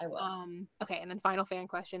 Cool, I will. Okay, and then final fan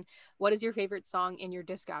question: what is your favorite song in your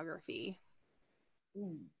discography?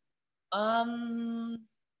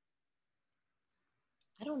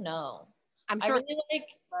 I don't know. I'm sure. I really like.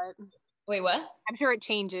 But wait, what? I'm sure it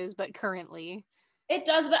changes, but currently it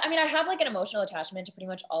does. But I mean, I have like an emotional attachment to pretty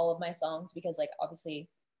much all of my songs because, like, obviously,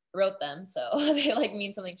 I wrote them, so they like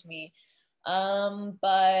mean something to me.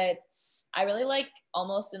 But I really like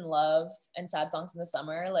Almost in Love and Sad Songs in the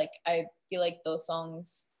Summer. Like, I feel like those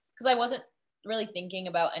songs because I wasn't really thinking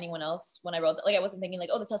about anyone else when I wrote that. Like, I wasn't thinking like,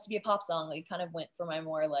 oh, this has to be a pop song. Like, it kind of went for my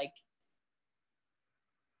more like.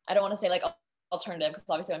 I don't want to say like alternative because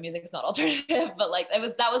obviously my music is not alternative, but like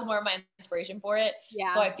that was more of my inspiration for it. Yeah.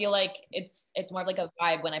 So I feel like it's more of like a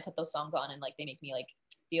vibe when I put those songs on and like they make me like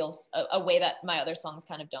feel a way that my other songs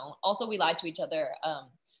kind of don't. Also, We Lied to Each Other.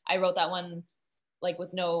 I wrote that one like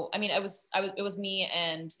with no. I mean, it was me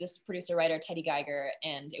and this producer writer Teddy Geiger,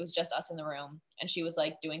 and it was just us in the room, and she was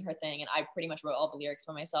like doing her thing, and I pretty much wrote all the lyrics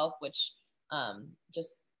for myself, which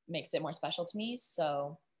just makes it more special to me.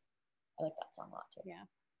 So I like that song a lot too. Yeah.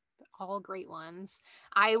 All great ones.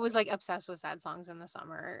 I was like obsessed with Sad Songs in the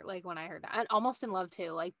Summer, like when I heard that. And Almost in Love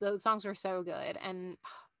too. Like those songs were so good, and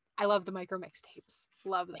I love the micro mixtapes.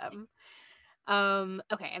 Love them.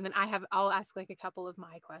 Okay, and then I'll ask like a couple of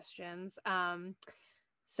my questions.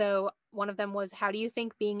 So one of them was, how do you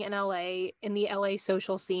think being in the LA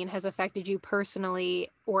social scene has affected you personally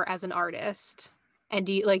or as an artist? And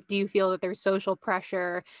do you feel that there's social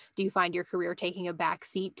pressure? Do you find your career taking a back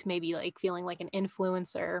seat to maybe like feeling like an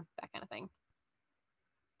influencer, that kind of thing?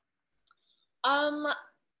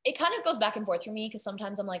 It kind of goes back and forth for me because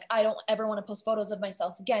sometimes I'm like, I don't ever want to post photos of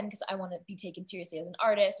myself again because I want to be taken seriously as an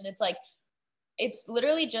artist. And it's like, it's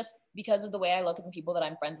literally just because of the way I look at the people that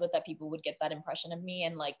I'm friends with that people would get that impression of me.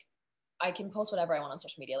 And like, I can post whatever I want on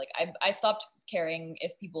social media. Like I stopped caring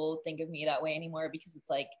if people think of me that way anymore because it's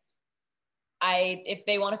like, if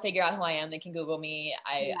they want to figure out who I am, they can Google me.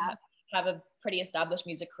 I have a pretty established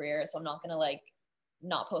music career, so I'm not gonna like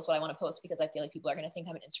not post what I want to post because I feel like people are gonna think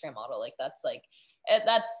I'm an Instagram model. Like that's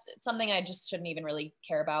something I just shouldn't even really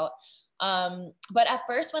care about. But at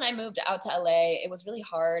first, when I moved out to LA, it was really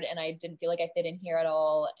hard, and I didn't feel like I fit in here at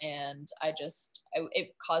all, and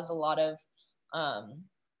it caused a lot of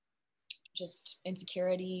just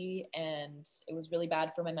insecurity, and it was really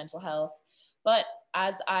bad for my mental health. But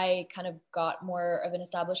as I kind of got more of an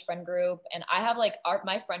established friend group, and I have like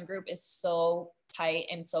my friend group is so tight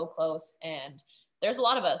and so close, and there's a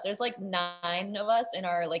lot of us. There's like 9 of us in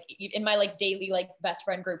our like in my like daily like best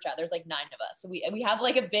friend group chat. There's like 9 of us. So we have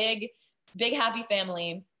like a big happy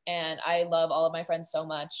family, and I love all of my friends so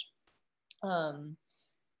much.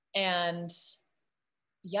 And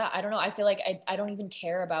yeah, I don't know. I feel like I don't even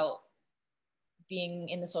care about being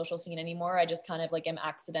in the social scene anymore. I just kind of like am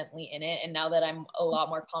accidentally in it. And now that I'm a lot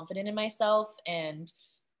more confident in myself and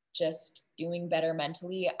just doing better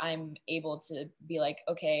mentally, I'm able to be like,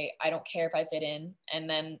 okay, I don't care if I fit in. And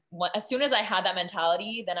then as soon as I had that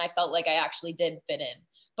mentality, then I felt like I actually did fit in.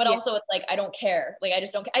 But also it's like, I don't care. Like, I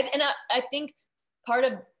just don't care. I think part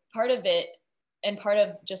of it and part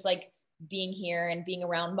of just like being here and being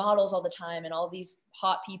around models all the time and all these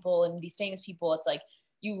hot people and these famous people, it's like,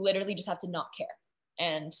 you literally just have to not care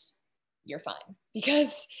and you're fine.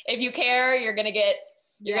 Because if you care, you're going to get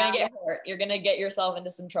hurt. You're going to get yourself into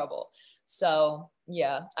some trouble. So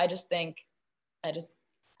yeah, I just think I just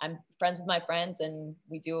I'm friends with my friends and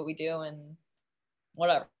we do what we do and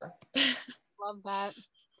whatever. Love that.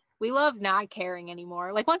 We love not caring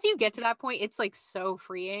anymore. Like once you get to that point, it's like so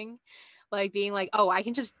freeing. Like being like, oh, I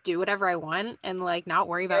can just do whatever I want and like not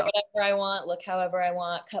worry about it. Whatever I want, look however I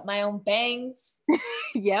want, cut my own bangs.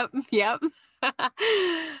 Yep.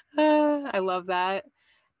 I love that.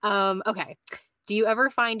 Okay. Do you ever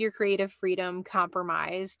find your creative freedom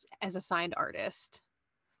compromised as a signed artist?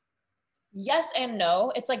 Yes and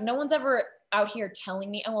no. It's like no one's ever out here telling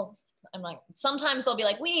me, oh, well, I'm like, sometimes they'll be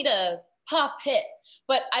like, we need a pop hit.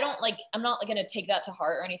 But I'm not like gonna take that to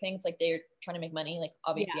heart or anything. It's like they're trying to make money. Like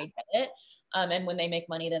obviously I get it. And when they make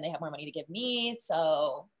money, then they have more money to give me.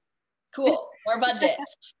 So cool, more budget.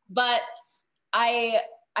 But I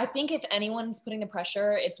think if anyone's putting the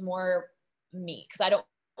pressure, it's more me because I don't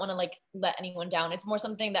want to like let anyone down. It's more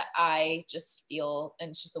something that I just feel, and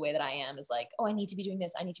it's just the way that I am is like, oh, I need to be doing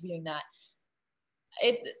this, I need to be doing that.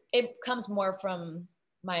 It comes more from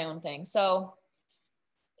my own thing. So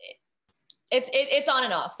it's on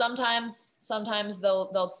and off. Sometimes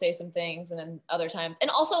they'll say some things, and then other times, and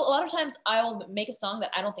also a lot of times I'll make a song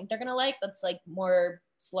that I don't think they're gonna like. That's like more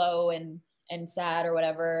slow and sad or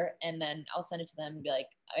whatever, and then I'll send it to them and be like,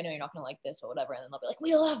 I know you're not gonna like this or whatever, and then they'll be like,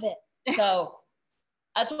 we love it. So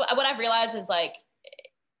that's what I've realized is like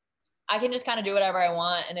I can just kind of do whatever I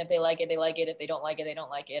want, and if they like it, they like it. If they don't like it, they don't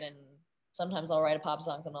like it. And sometimes I'll write a pop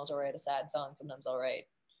song, sometimes I'll write a sad song, sometimes I'll write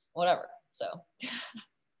whatever. So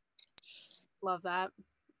love that.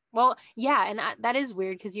 Well, yeah, and that is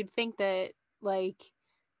weird because you'd think that like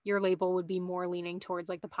your label would be more leaning towards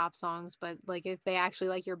like the pop songs, but like if they actually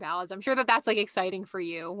like your ballads, I'm sure that that's like exciting for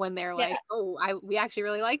you when they're like, oh, we actually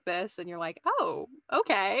really like this, and you're like, oh,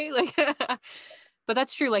 okay, like. But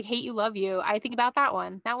that's true. Like Hate You Love You, I think about that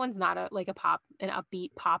one. That one's not an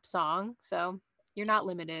upbeat pop song, so you're not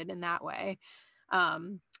limited in that way.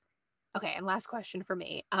 Okay, and last question for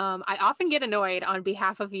me. I often get annoyed on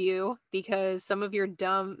behalf of you because some of the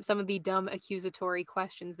dumb accusatory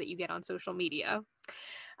questions that you get on social media.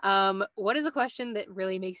 What is a question that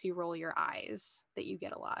really makes you roll your eyes that you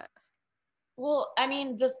get a lot? Well, I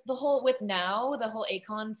mean, the whole with now, the whole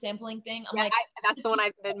Akon sampling thing. That's the one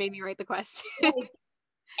that made me write the question.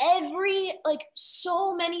 Like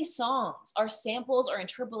so many songs are samples or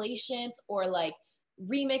interpolations or like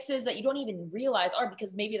remixes that you don't even realize are,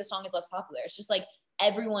 because maybe the song is less popular. It's just like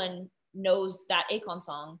everyone knows that Akon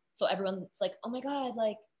song, so everyone's like, oh my god,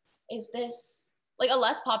 like is this like a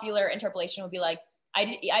less popular interpolation would be like,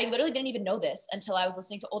 I literally didn't even know this until I was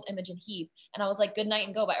listening to old Imogen Heap, and I was like, Good Night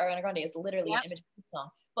and Go by Ariana Grande is literally an Imogen Heap song.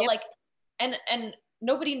 But like, and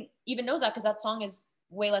nobody even knows that because that song is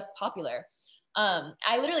way less popular.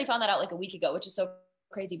 I literally found that out like a week ago, which is so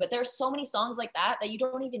crazy. But there are so many songs like that you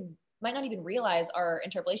might not even realize are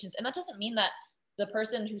interpolations. And that doesn't mean that the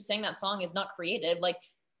person who sang that song is not creative. Like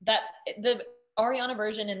that, the Ariana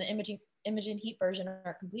version and the Imogen Heap version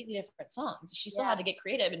are completely different songs. She still had to get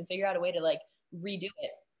creative and figure out a way to like redo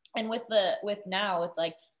it. And with now, it's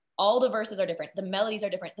like all the verses are different, the melodies are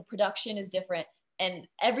different, the production is different, and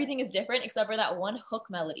everything is different except for that one hook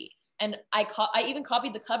melody. And I even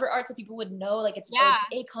copied the cover art so people would know like it's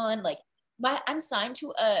Akon. Like I'm signed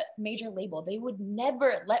to a major label. They would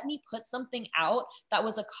never let me put something out that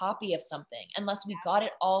was a copy of something unless we got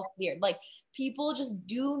it all cleared. Like people just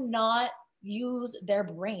do not use their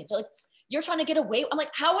brains. So like, you're trying to get away. I'm like,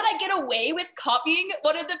 how would I get away with copying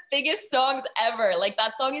one of the biggest songs ever? Like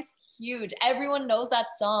that song is huge. Everyone knows that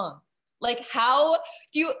song. Like how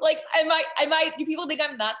do you like, do people think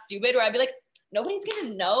I'm that stupid? Or I'd be like, nobody's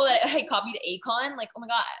gonna know that I copied Akon? Like, oh my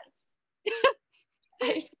God.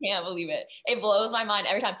 I just can't believe it. It blows my mind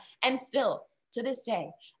every time. And still, to this day,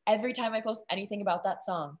 every time I post anything about that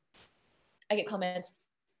song, I get comments,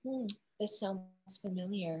 this sounds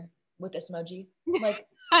familiar, with this emoji. I'm like,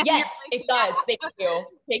 yes, it does. Thank you.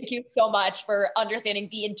 Thank you so much for understanding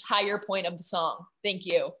the entire point of the song. Thank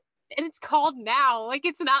you. And it's called Now. Like,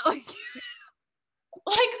 it's not like...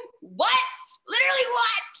 Like, what? Literally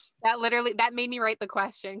what? That made me write the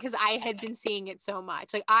question because I had been seeing it so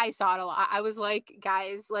much. Like, I saw it a lot. I was like,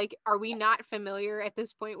 guys, like, are we not familiar at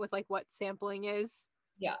this point with like what sampling is?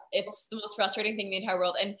 Yeah, it's the most frustrating thing in the entire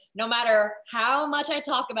world. And no matter how much I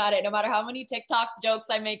talk about it, no matter how many TikTok jokes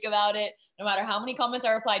I make about it, no matter how many comments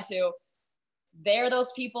I reply to,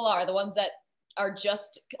 those people are the ones that are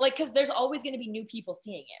just like, because there's always going to be new people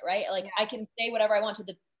seeing it, right? Like, I can say whatever I want to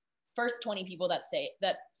the first 20 people that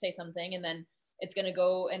say something, and then it's going to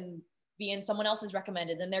go and be in someone else's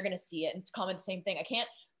recommended, then they're going to see it and comment the same thing.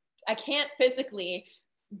 I can't physically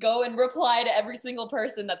go and reply to every single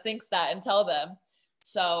person that thinks that and tell them.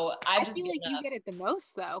 So I just feel like you get it the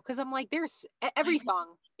most though, because I'm like, there's every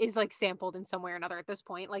song is like sampled in some way or another at this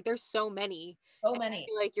point. Like there's so many. So many. I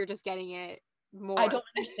feel like you're just getting it more. I don't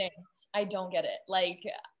understand. I don't get it. Like,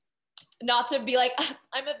 not to be like,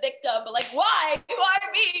 I'm a victim, but like, why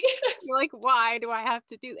me? You're like, why do I have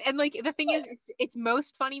to do that? And like the thing is, it's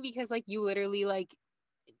most funny because like you literally like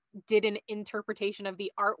did an interpretation of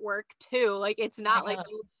the artwork too. Like it's not like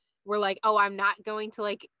you were like, oh, I'm not going to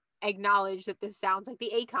like acknowledge that this sounds like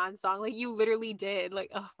the Akon song. Like you literally did.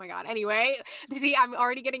 Like, oh my god. Anyway, see, I'm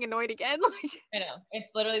already getting annoyed again. Like I know,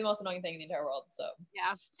 it's literally the most annoying thing in the entire world. So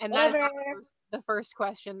yeah, and that is not the first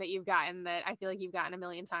question that you've gotten that I feel like you've gotten a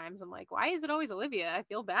million times. I'm like, why is it always Olivia? I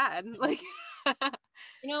feel bad. Like you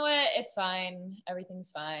know what, it's fine,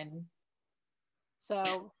 everything's fine.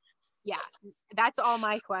 So yeah, that's all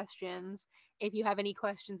my questions. If you have any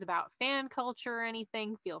questions about fan culture or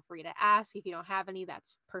anything, feel free to ask. If you don't have any,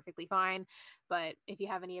 that's perfectly fine. But if you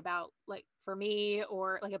have any about like for me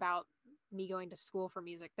or like about me going to school for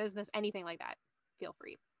music business, anything like that, feel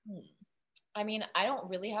free. I mean, I don't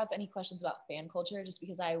really have any questions about fan culture just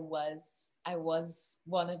because I was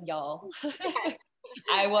one of y'all. Yes.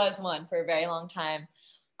 I was one for a very long time.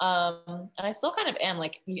 And I still kind of am.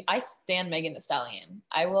 Like, I stan Megan Thee Stallion.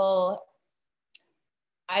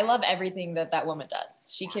 I love everything that woman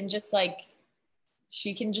does. She can just like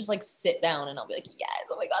sit down and I'll be like, yes,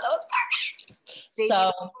 oh my god, that was perfect. So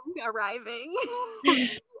arriving.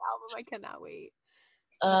 Album, I cannot wait.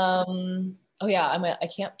 Oh yeah, I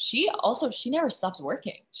can't. She never stops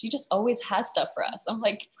working. She just always has stuff for us. I'm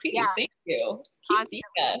like, please, thank you. Keep seeing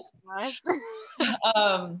us.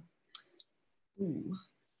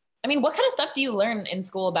 I mean, what kind of stuff do you learn in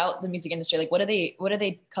school about the music industry? Like, what do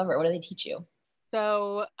they cover? What do they teach you?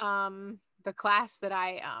 So, the class that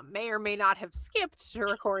I may or may not have skipped to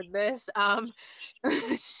record this, I'm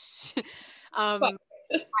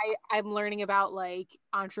learning about like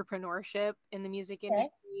entrepreneurship in the music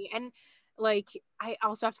industry, and like I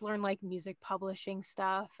also have to learn like music publishing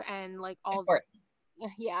stuff and like all.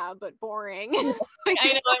 Yeah, but boring. I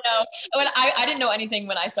know. When I didn't know anything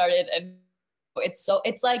when I started, and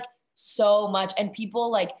it's like so much, and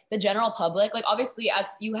people like the general public, like obviously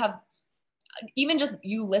as you have, even just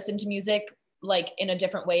you listen to music like in a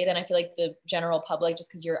different way than I feel like the general public, just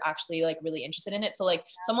because you're actually like really interested in it. So like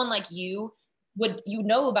someone like you would,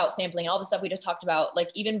 about sampling and all the stuff we just talked about, like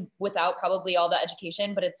even without probably all that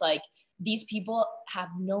education, but it's like these people have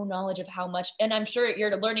no knowledge of how much, and I'm sure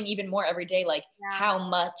you're learning even more every day, like how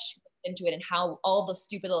much into it and how all the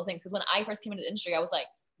stupid little things. Because when I first came into the industry, I was like,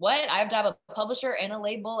 what? I have to have a publisher and a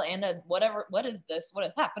label and a whatever. What is this? What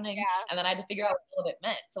is happening? Yeah. And then I had to figure out what all of it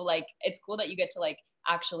meant. So like, it's cool that you get to like,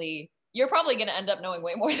 actually, you're probably going to end up knowing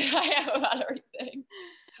way more than I am about everything.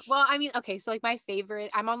 Well, I mean, okay, so like my favorite,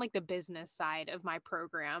 I'm on like the business side of my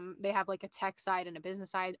program. They have like a tech side and a business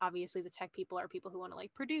side. Obviously the tech people are people who want to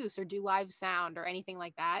like produce or do live sound or anything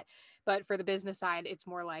like that. But for the business side, it's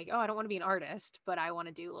more like, oh, I don't want to be an artist, but I want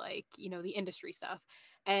to do like, the industry stuff.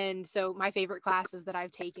 And so my favorite classes that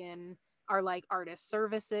I've taken are like artist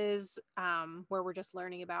services, where we're just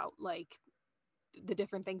learning about like the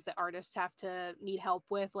different things that artists have to need help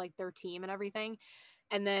with, like their team and everything.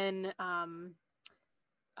 And then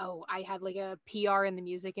I had like a PR in the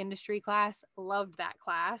music industry class. Loved that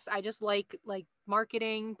class. I just like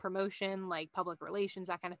marketing, promotion, like public relations,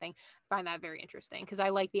 that kind of thing. I find that very interesting because I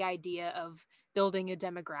like the idea of building a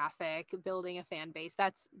demographic, building a fan base.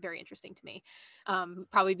 That's very interesting to me.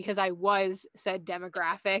 Probably because I was said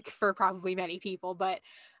demographic for probably many people, but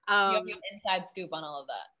you have an inside scoop on all of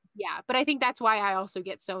that. Yeah, but I think that's why I also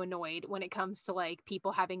get so annoyed when it comes to like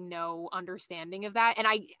people having no understanding of that. And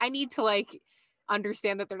I need to like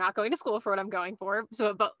understand that they're not going to school for what I'm going for,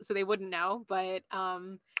 so they wouldn't know. But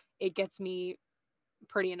it gets me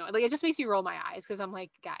pretty annoyed. Like it just makes me roll my eyes because I'm like,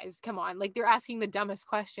 guys, come on, like they're asking the dumbest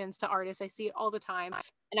questions to artists. I see it all the time,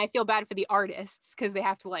 and I feel bad for the artists because they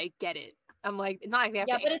have to like get it. I'm like, it's not like they have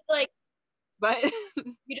to. But it's like, but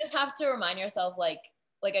you just have to remind yourself, like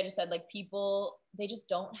I just said, like people, they just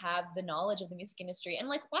don't have the knowledge of the music industry, and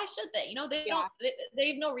like, why should they? They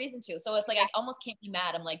have no reason to. So it's like I almost can't be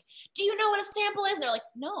mad. I'm like, do you know what a sample is? And they're like,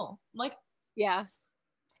 no. I'm like, yeah,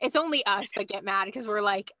 it's only us that get mad because we're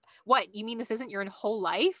like, what, you mean this isn't your whole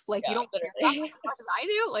life? Like you don't care about it as much as I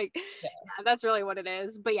do? Like that's really what it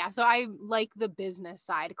is. But yeah, so I like the business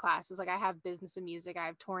side classes. Like I have business and music, I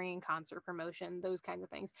have touring and concert promotion, those kinds of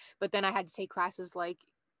things. But then I had to take classes like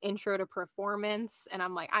intro to performance, and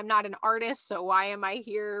I'm like, I'm not an artist, so why am I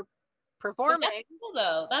here performing?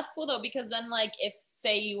 That's cool though, because then like if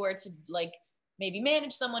say you were to like maybe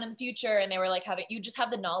manage someone in the future and they were like you just have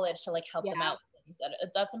the knowledge to like help them out with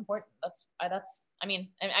That's important. I mean,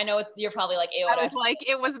 I know you're probably like, I was like,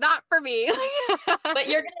 it was not for me. But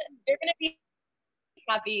you're gonna be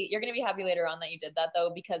happy. You're gonna be happy later on that you did that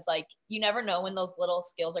though, because like you never know when those little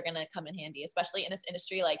skills are gonna come in handy, especially in this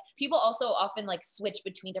industry. Like people also often like switch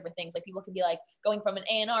between different things. Like people could be like going from an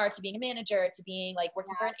A&R to being a manager to being like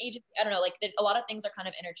working for an agency. I don't know. Like a lot of things are kind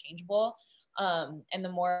of interchangeable. And the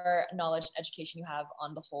more knowledge and education you have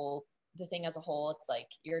on the thing as a whole, it's like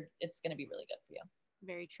it's gonna be really good for you.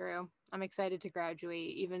 Very true. I'm excited to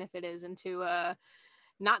graduate, even if it is into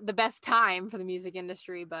not the best time for the music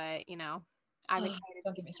industry, but you know, I'm excited.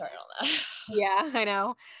 Don't get me started on that. Yeah, I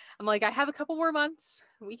know. I'm like, I have a couple more months.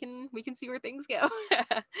 We can see where things go.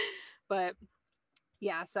 But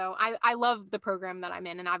yeah, so I love the program that I'm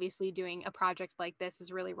in, and obviously doing a project like this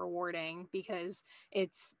is really rewarding because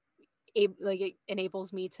it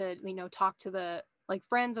enables me to, you know, talk to the like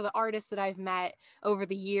friends or the artists that I've met over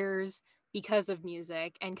the years because of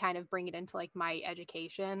music and kind of bring it into like my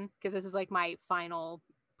education, because this is like my final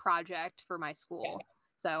project for my school. Yeah.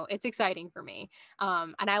 So it's exciting for me.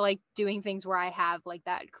 And I like doing things where I have like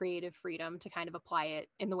that creative freedom to kind of apply it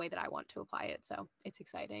in the way that I want to apply it. So it's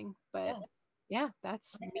exciting. But yeah,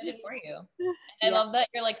 that's me for you. I love that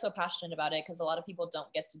you're like so passionate about it, because a lot of people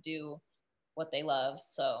don't get to do what they love.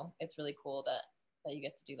 So it's really cool that you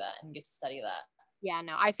get to do that and get to study that. Yeah,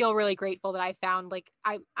 no, I feel really grateful that I found like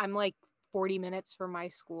I'm like 40 minutes from my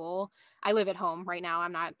school. I live at home right now.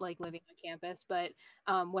 I'm not like living on campus, but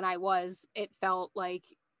when I was, it felt like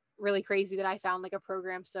really crazy that I found like a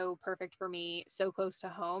program so perfect for me, so close to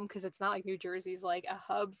home, because it's not like New Jersey's like a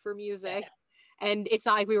hub for music. Yeah. And it's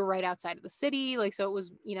not like we were right outside of the city. Like, so it was,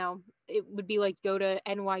 you know, it would be like go to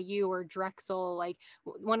NYU or Drexel, like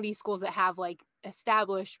one of these schools that have like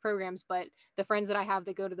established programs, but the friends that I have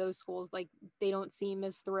that go to those schools, like they don't seem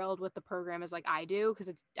as thrilled with the program as like I do, because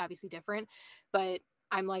it's obviously different. But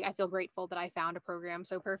I'm like, I feel grateful that I found a program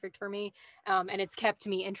so perfect for me. And it's kept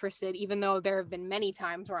me interested, even though there have been many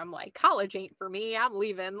times where I'm like, college ain't for me, I'm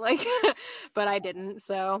leaving, like, but I didn't.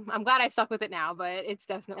 So I'm glad I stuck with it now, but it's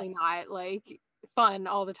definitely not like fun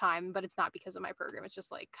all the time, but it's not because of my program. It's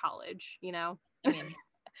just like college, you know? I mean,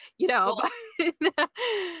 you know,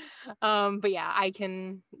 but yeah, I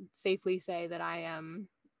can safely say that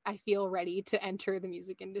I feel ready to enter the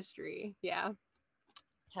music industry. Yeah.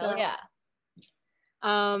 Hell yeah.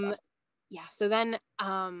 Awesome. Yeah. So then,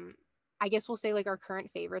 I guess we'll say like our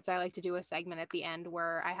current favorites. I like to do a segment at the end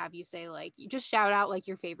where I have you say like, you just shout out like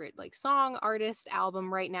your favorite like song, artist,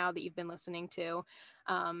 album right now that you've been listening to,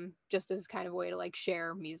 just as kind of a way to like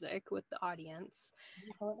share music with the audience.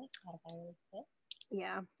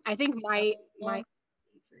 Yeah, I think my favorite,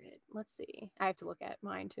 let's see, I have to look at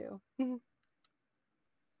mine too.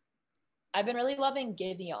 I've been really loving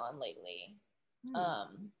Giveon lately.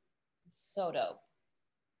 So dope.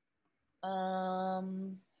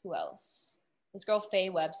 Who else? This girl Faye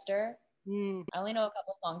Webster. I only know a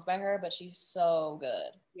couple songs by her, but she's so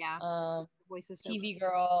good. Yeah. Voice is so TV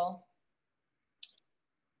Girl.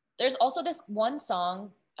 There's also this one song.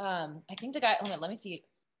 I think the guy. Hold on, let me see.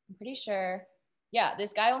 I'm pretty sure. Yeah,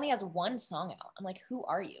 this guy only has one song out. I'm like, who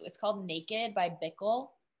are you? It's called Naked by Bickle.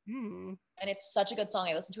 And it's such a good song.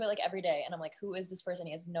 I listen to it like every day. And I'm like, who is this person?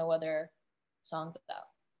 He has no other songs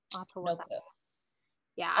out. No clue.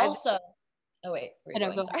 Yeah. Also, oh wait.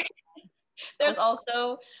 Sorry. There's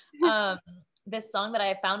also this song that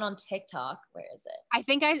I found on TikTok. Where is it? I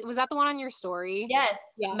think was that the one on your story?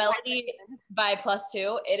 Yes. Yeah, Melody by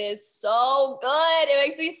Plus2. It is so good. It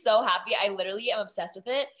makes me so happy. I literally am obsessed with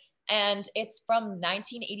it. And it's from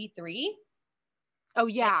 1983. Oh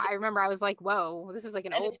yeah, I remember. I was like, whoa, this is like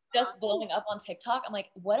an old. It's just blowing up on TikTok. I'm like,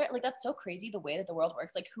 like that's so crazy the way that the world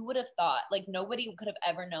works. Like, who would have thought? Like, nobody could have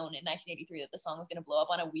ever known in 1983 that the song was gonna blow up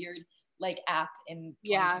on a weird like app in.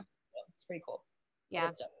 Yeah, it's pretty cool.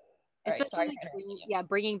 Yeah, especially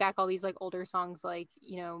bringing back all these like older songs, like,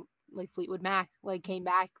 you know, like Fleetwood Mac like came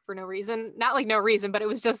back for no reason. Not like no reason, but it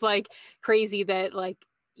was just like crazy that like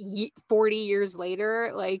 40 years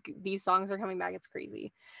later, like these songs are coming back. It's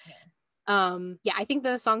crazy. Yeah, I think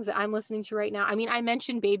the songs that I'm listening to right now, I mean, I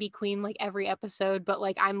mentioned Baby Queen like every episode, but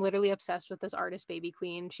like I'm literally obsessed with this artist, Baby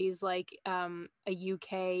Queen. She's like a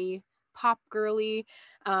UK pop girly,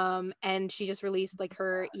 and she just released like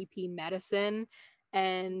her EP Medicine,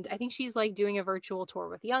 and I think she's like doing a virtual tour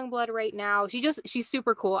with Youngblood right now. She's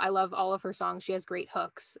super cool. I love all of her songs. She has great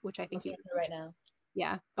hooks, which I think you right now.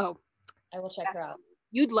 Yeah. Oh, I will check her out.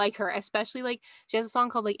 You'd like her, especially like she has a song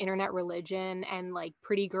called like Internet Religion and like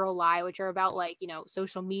Pretty Girl Lie, which are about like, you know,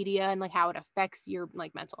 social media and like how it affects your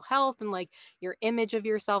like mental health and like your image of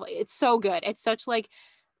yourself. It's so good. It's such like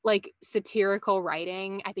like satirical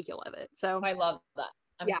writing. I think you'll love it. So I love that.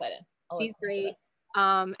 I'm excited. She's great.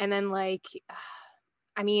 And then like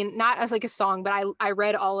I mean, not as like a song, but I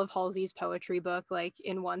read all of Halsey's poetry book like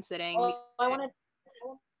in one sitting. Oh, I want to.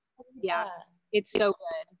 Yeah, it's so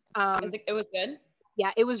good. It was good.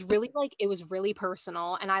 Yeah, it was really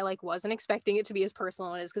personal, and I like wasn't expecting it to be as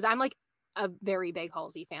personal as it is because I'm like a very big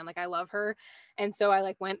Halsey fan. Like I love her, and so I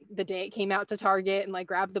like went the day it came out to Target and like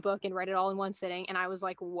grabbed the book and read it all in one sitting, and I was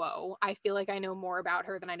like, whoa, I feel like I know more about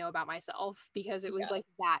her than I know about myself because it was like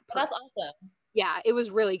that. That's awesome. Yeah, it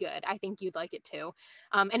was really good. I think you'd like it too.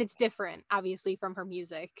 And it's different, obviously, from her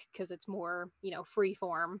music because it's more, you know, free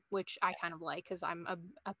form, which I kind of like because I'm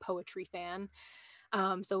a poetry fan.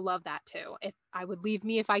 So love that too. If I would leave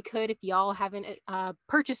me if I could, if y'all haven't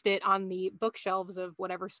purchased it on the bookshelves of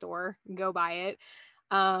whatever store, go buy it.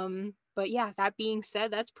 But yeah, that being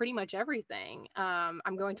said, that's pretty much everything.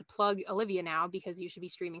 I'm going to plug Olivia now because you should be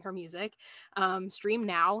streaming her music. Stream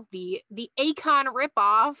now the Akon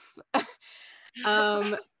ripoff.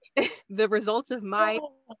 The results of my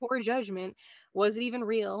poor judgment. Was it even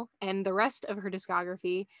real? And the rest of her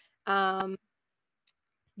discography.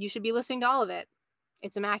 You should be listening to all of it.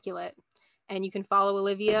 It's immaculate. And you can follow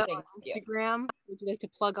Olivia on Instagram. Would you like to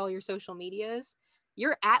plug all your social medias?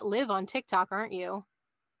 You're at Liv on TikTok, aren't you?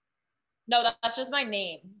 No, that's just my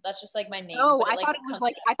name. That's just like my name. Oh, I thought it was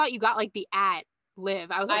like I thought you got like the at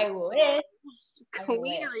Liv. I was like, I wish.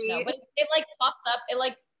 No, but it like pops up.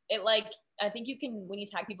 It like I think you can when you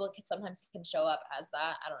tag people, it sometimes can show up as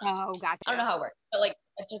that. I don't know. Oh, gotcha. I don't know how it works, but like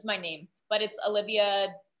it's just my name. But it's Olivia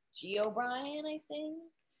G O'Brien, I think.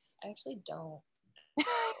 I actually don't.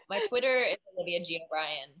 My Twitter is Olivia G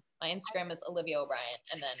O'Brien. My Instagram is Olivia O'Brien,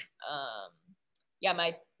 and then yeah,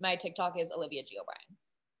 my TikTok is Olivia G O'Brien.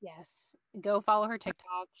 Yes. Go follow her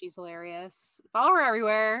TikTok. She's hilarious. Follow her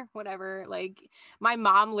everywhere, whatever. Like my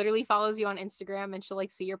mom literally follows you on Instagram and she'll like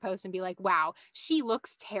see your post and be like, wow, she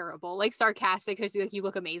looks terrible. Like sarcastic because like you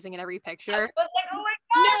look amazing in every picture. I was like, oh my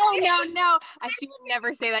God. No. She would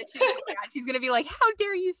never say that. She's going to be like, how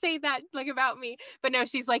dare you say that like about me? But no,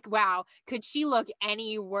 she's like, wow, could she look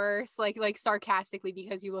any worse? Like sarcastically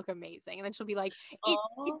because you look amazing. And then she'll be like,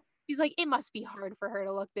 she's like, it must be hard for her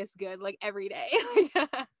to look this good like every day.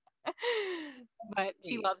 But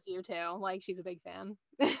she loves you too. Like she's a big fan.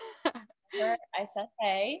 I said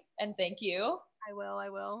hey and thank you. I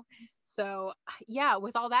will. So yeah,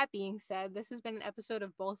 with all that being said, this has been an episode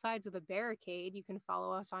of Both Sides of the Barricade. You can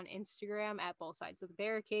follow us on Instagram at Both Sides of the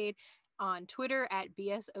Barricade, on Twitter at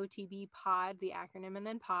BSOTB pod, the acronym and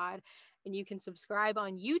then pod. And you can subscribe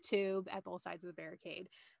on YouTube at Both Sides of the Barricade.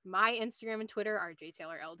 My Instagram and Twitter are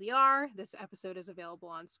JTaylorLDR. This episode is available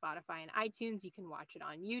on Spotify and iTunes. You can watch it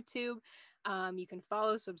on YouTube. You can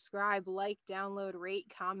follow, subscribe, like, download,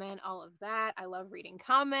 rate, comment, all of that. I love reading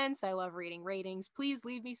comments. I love reading ratings. Please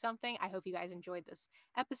leave me something. I hope you guys enjoyed this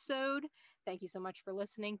episode. Thank you so much for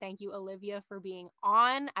listening. Thank you, Olivia, for being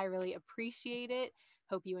on. I really appreciate it.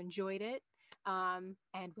 Hope you enjoyed it. And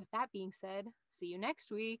with that being said, see you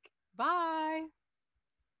next week. Bye.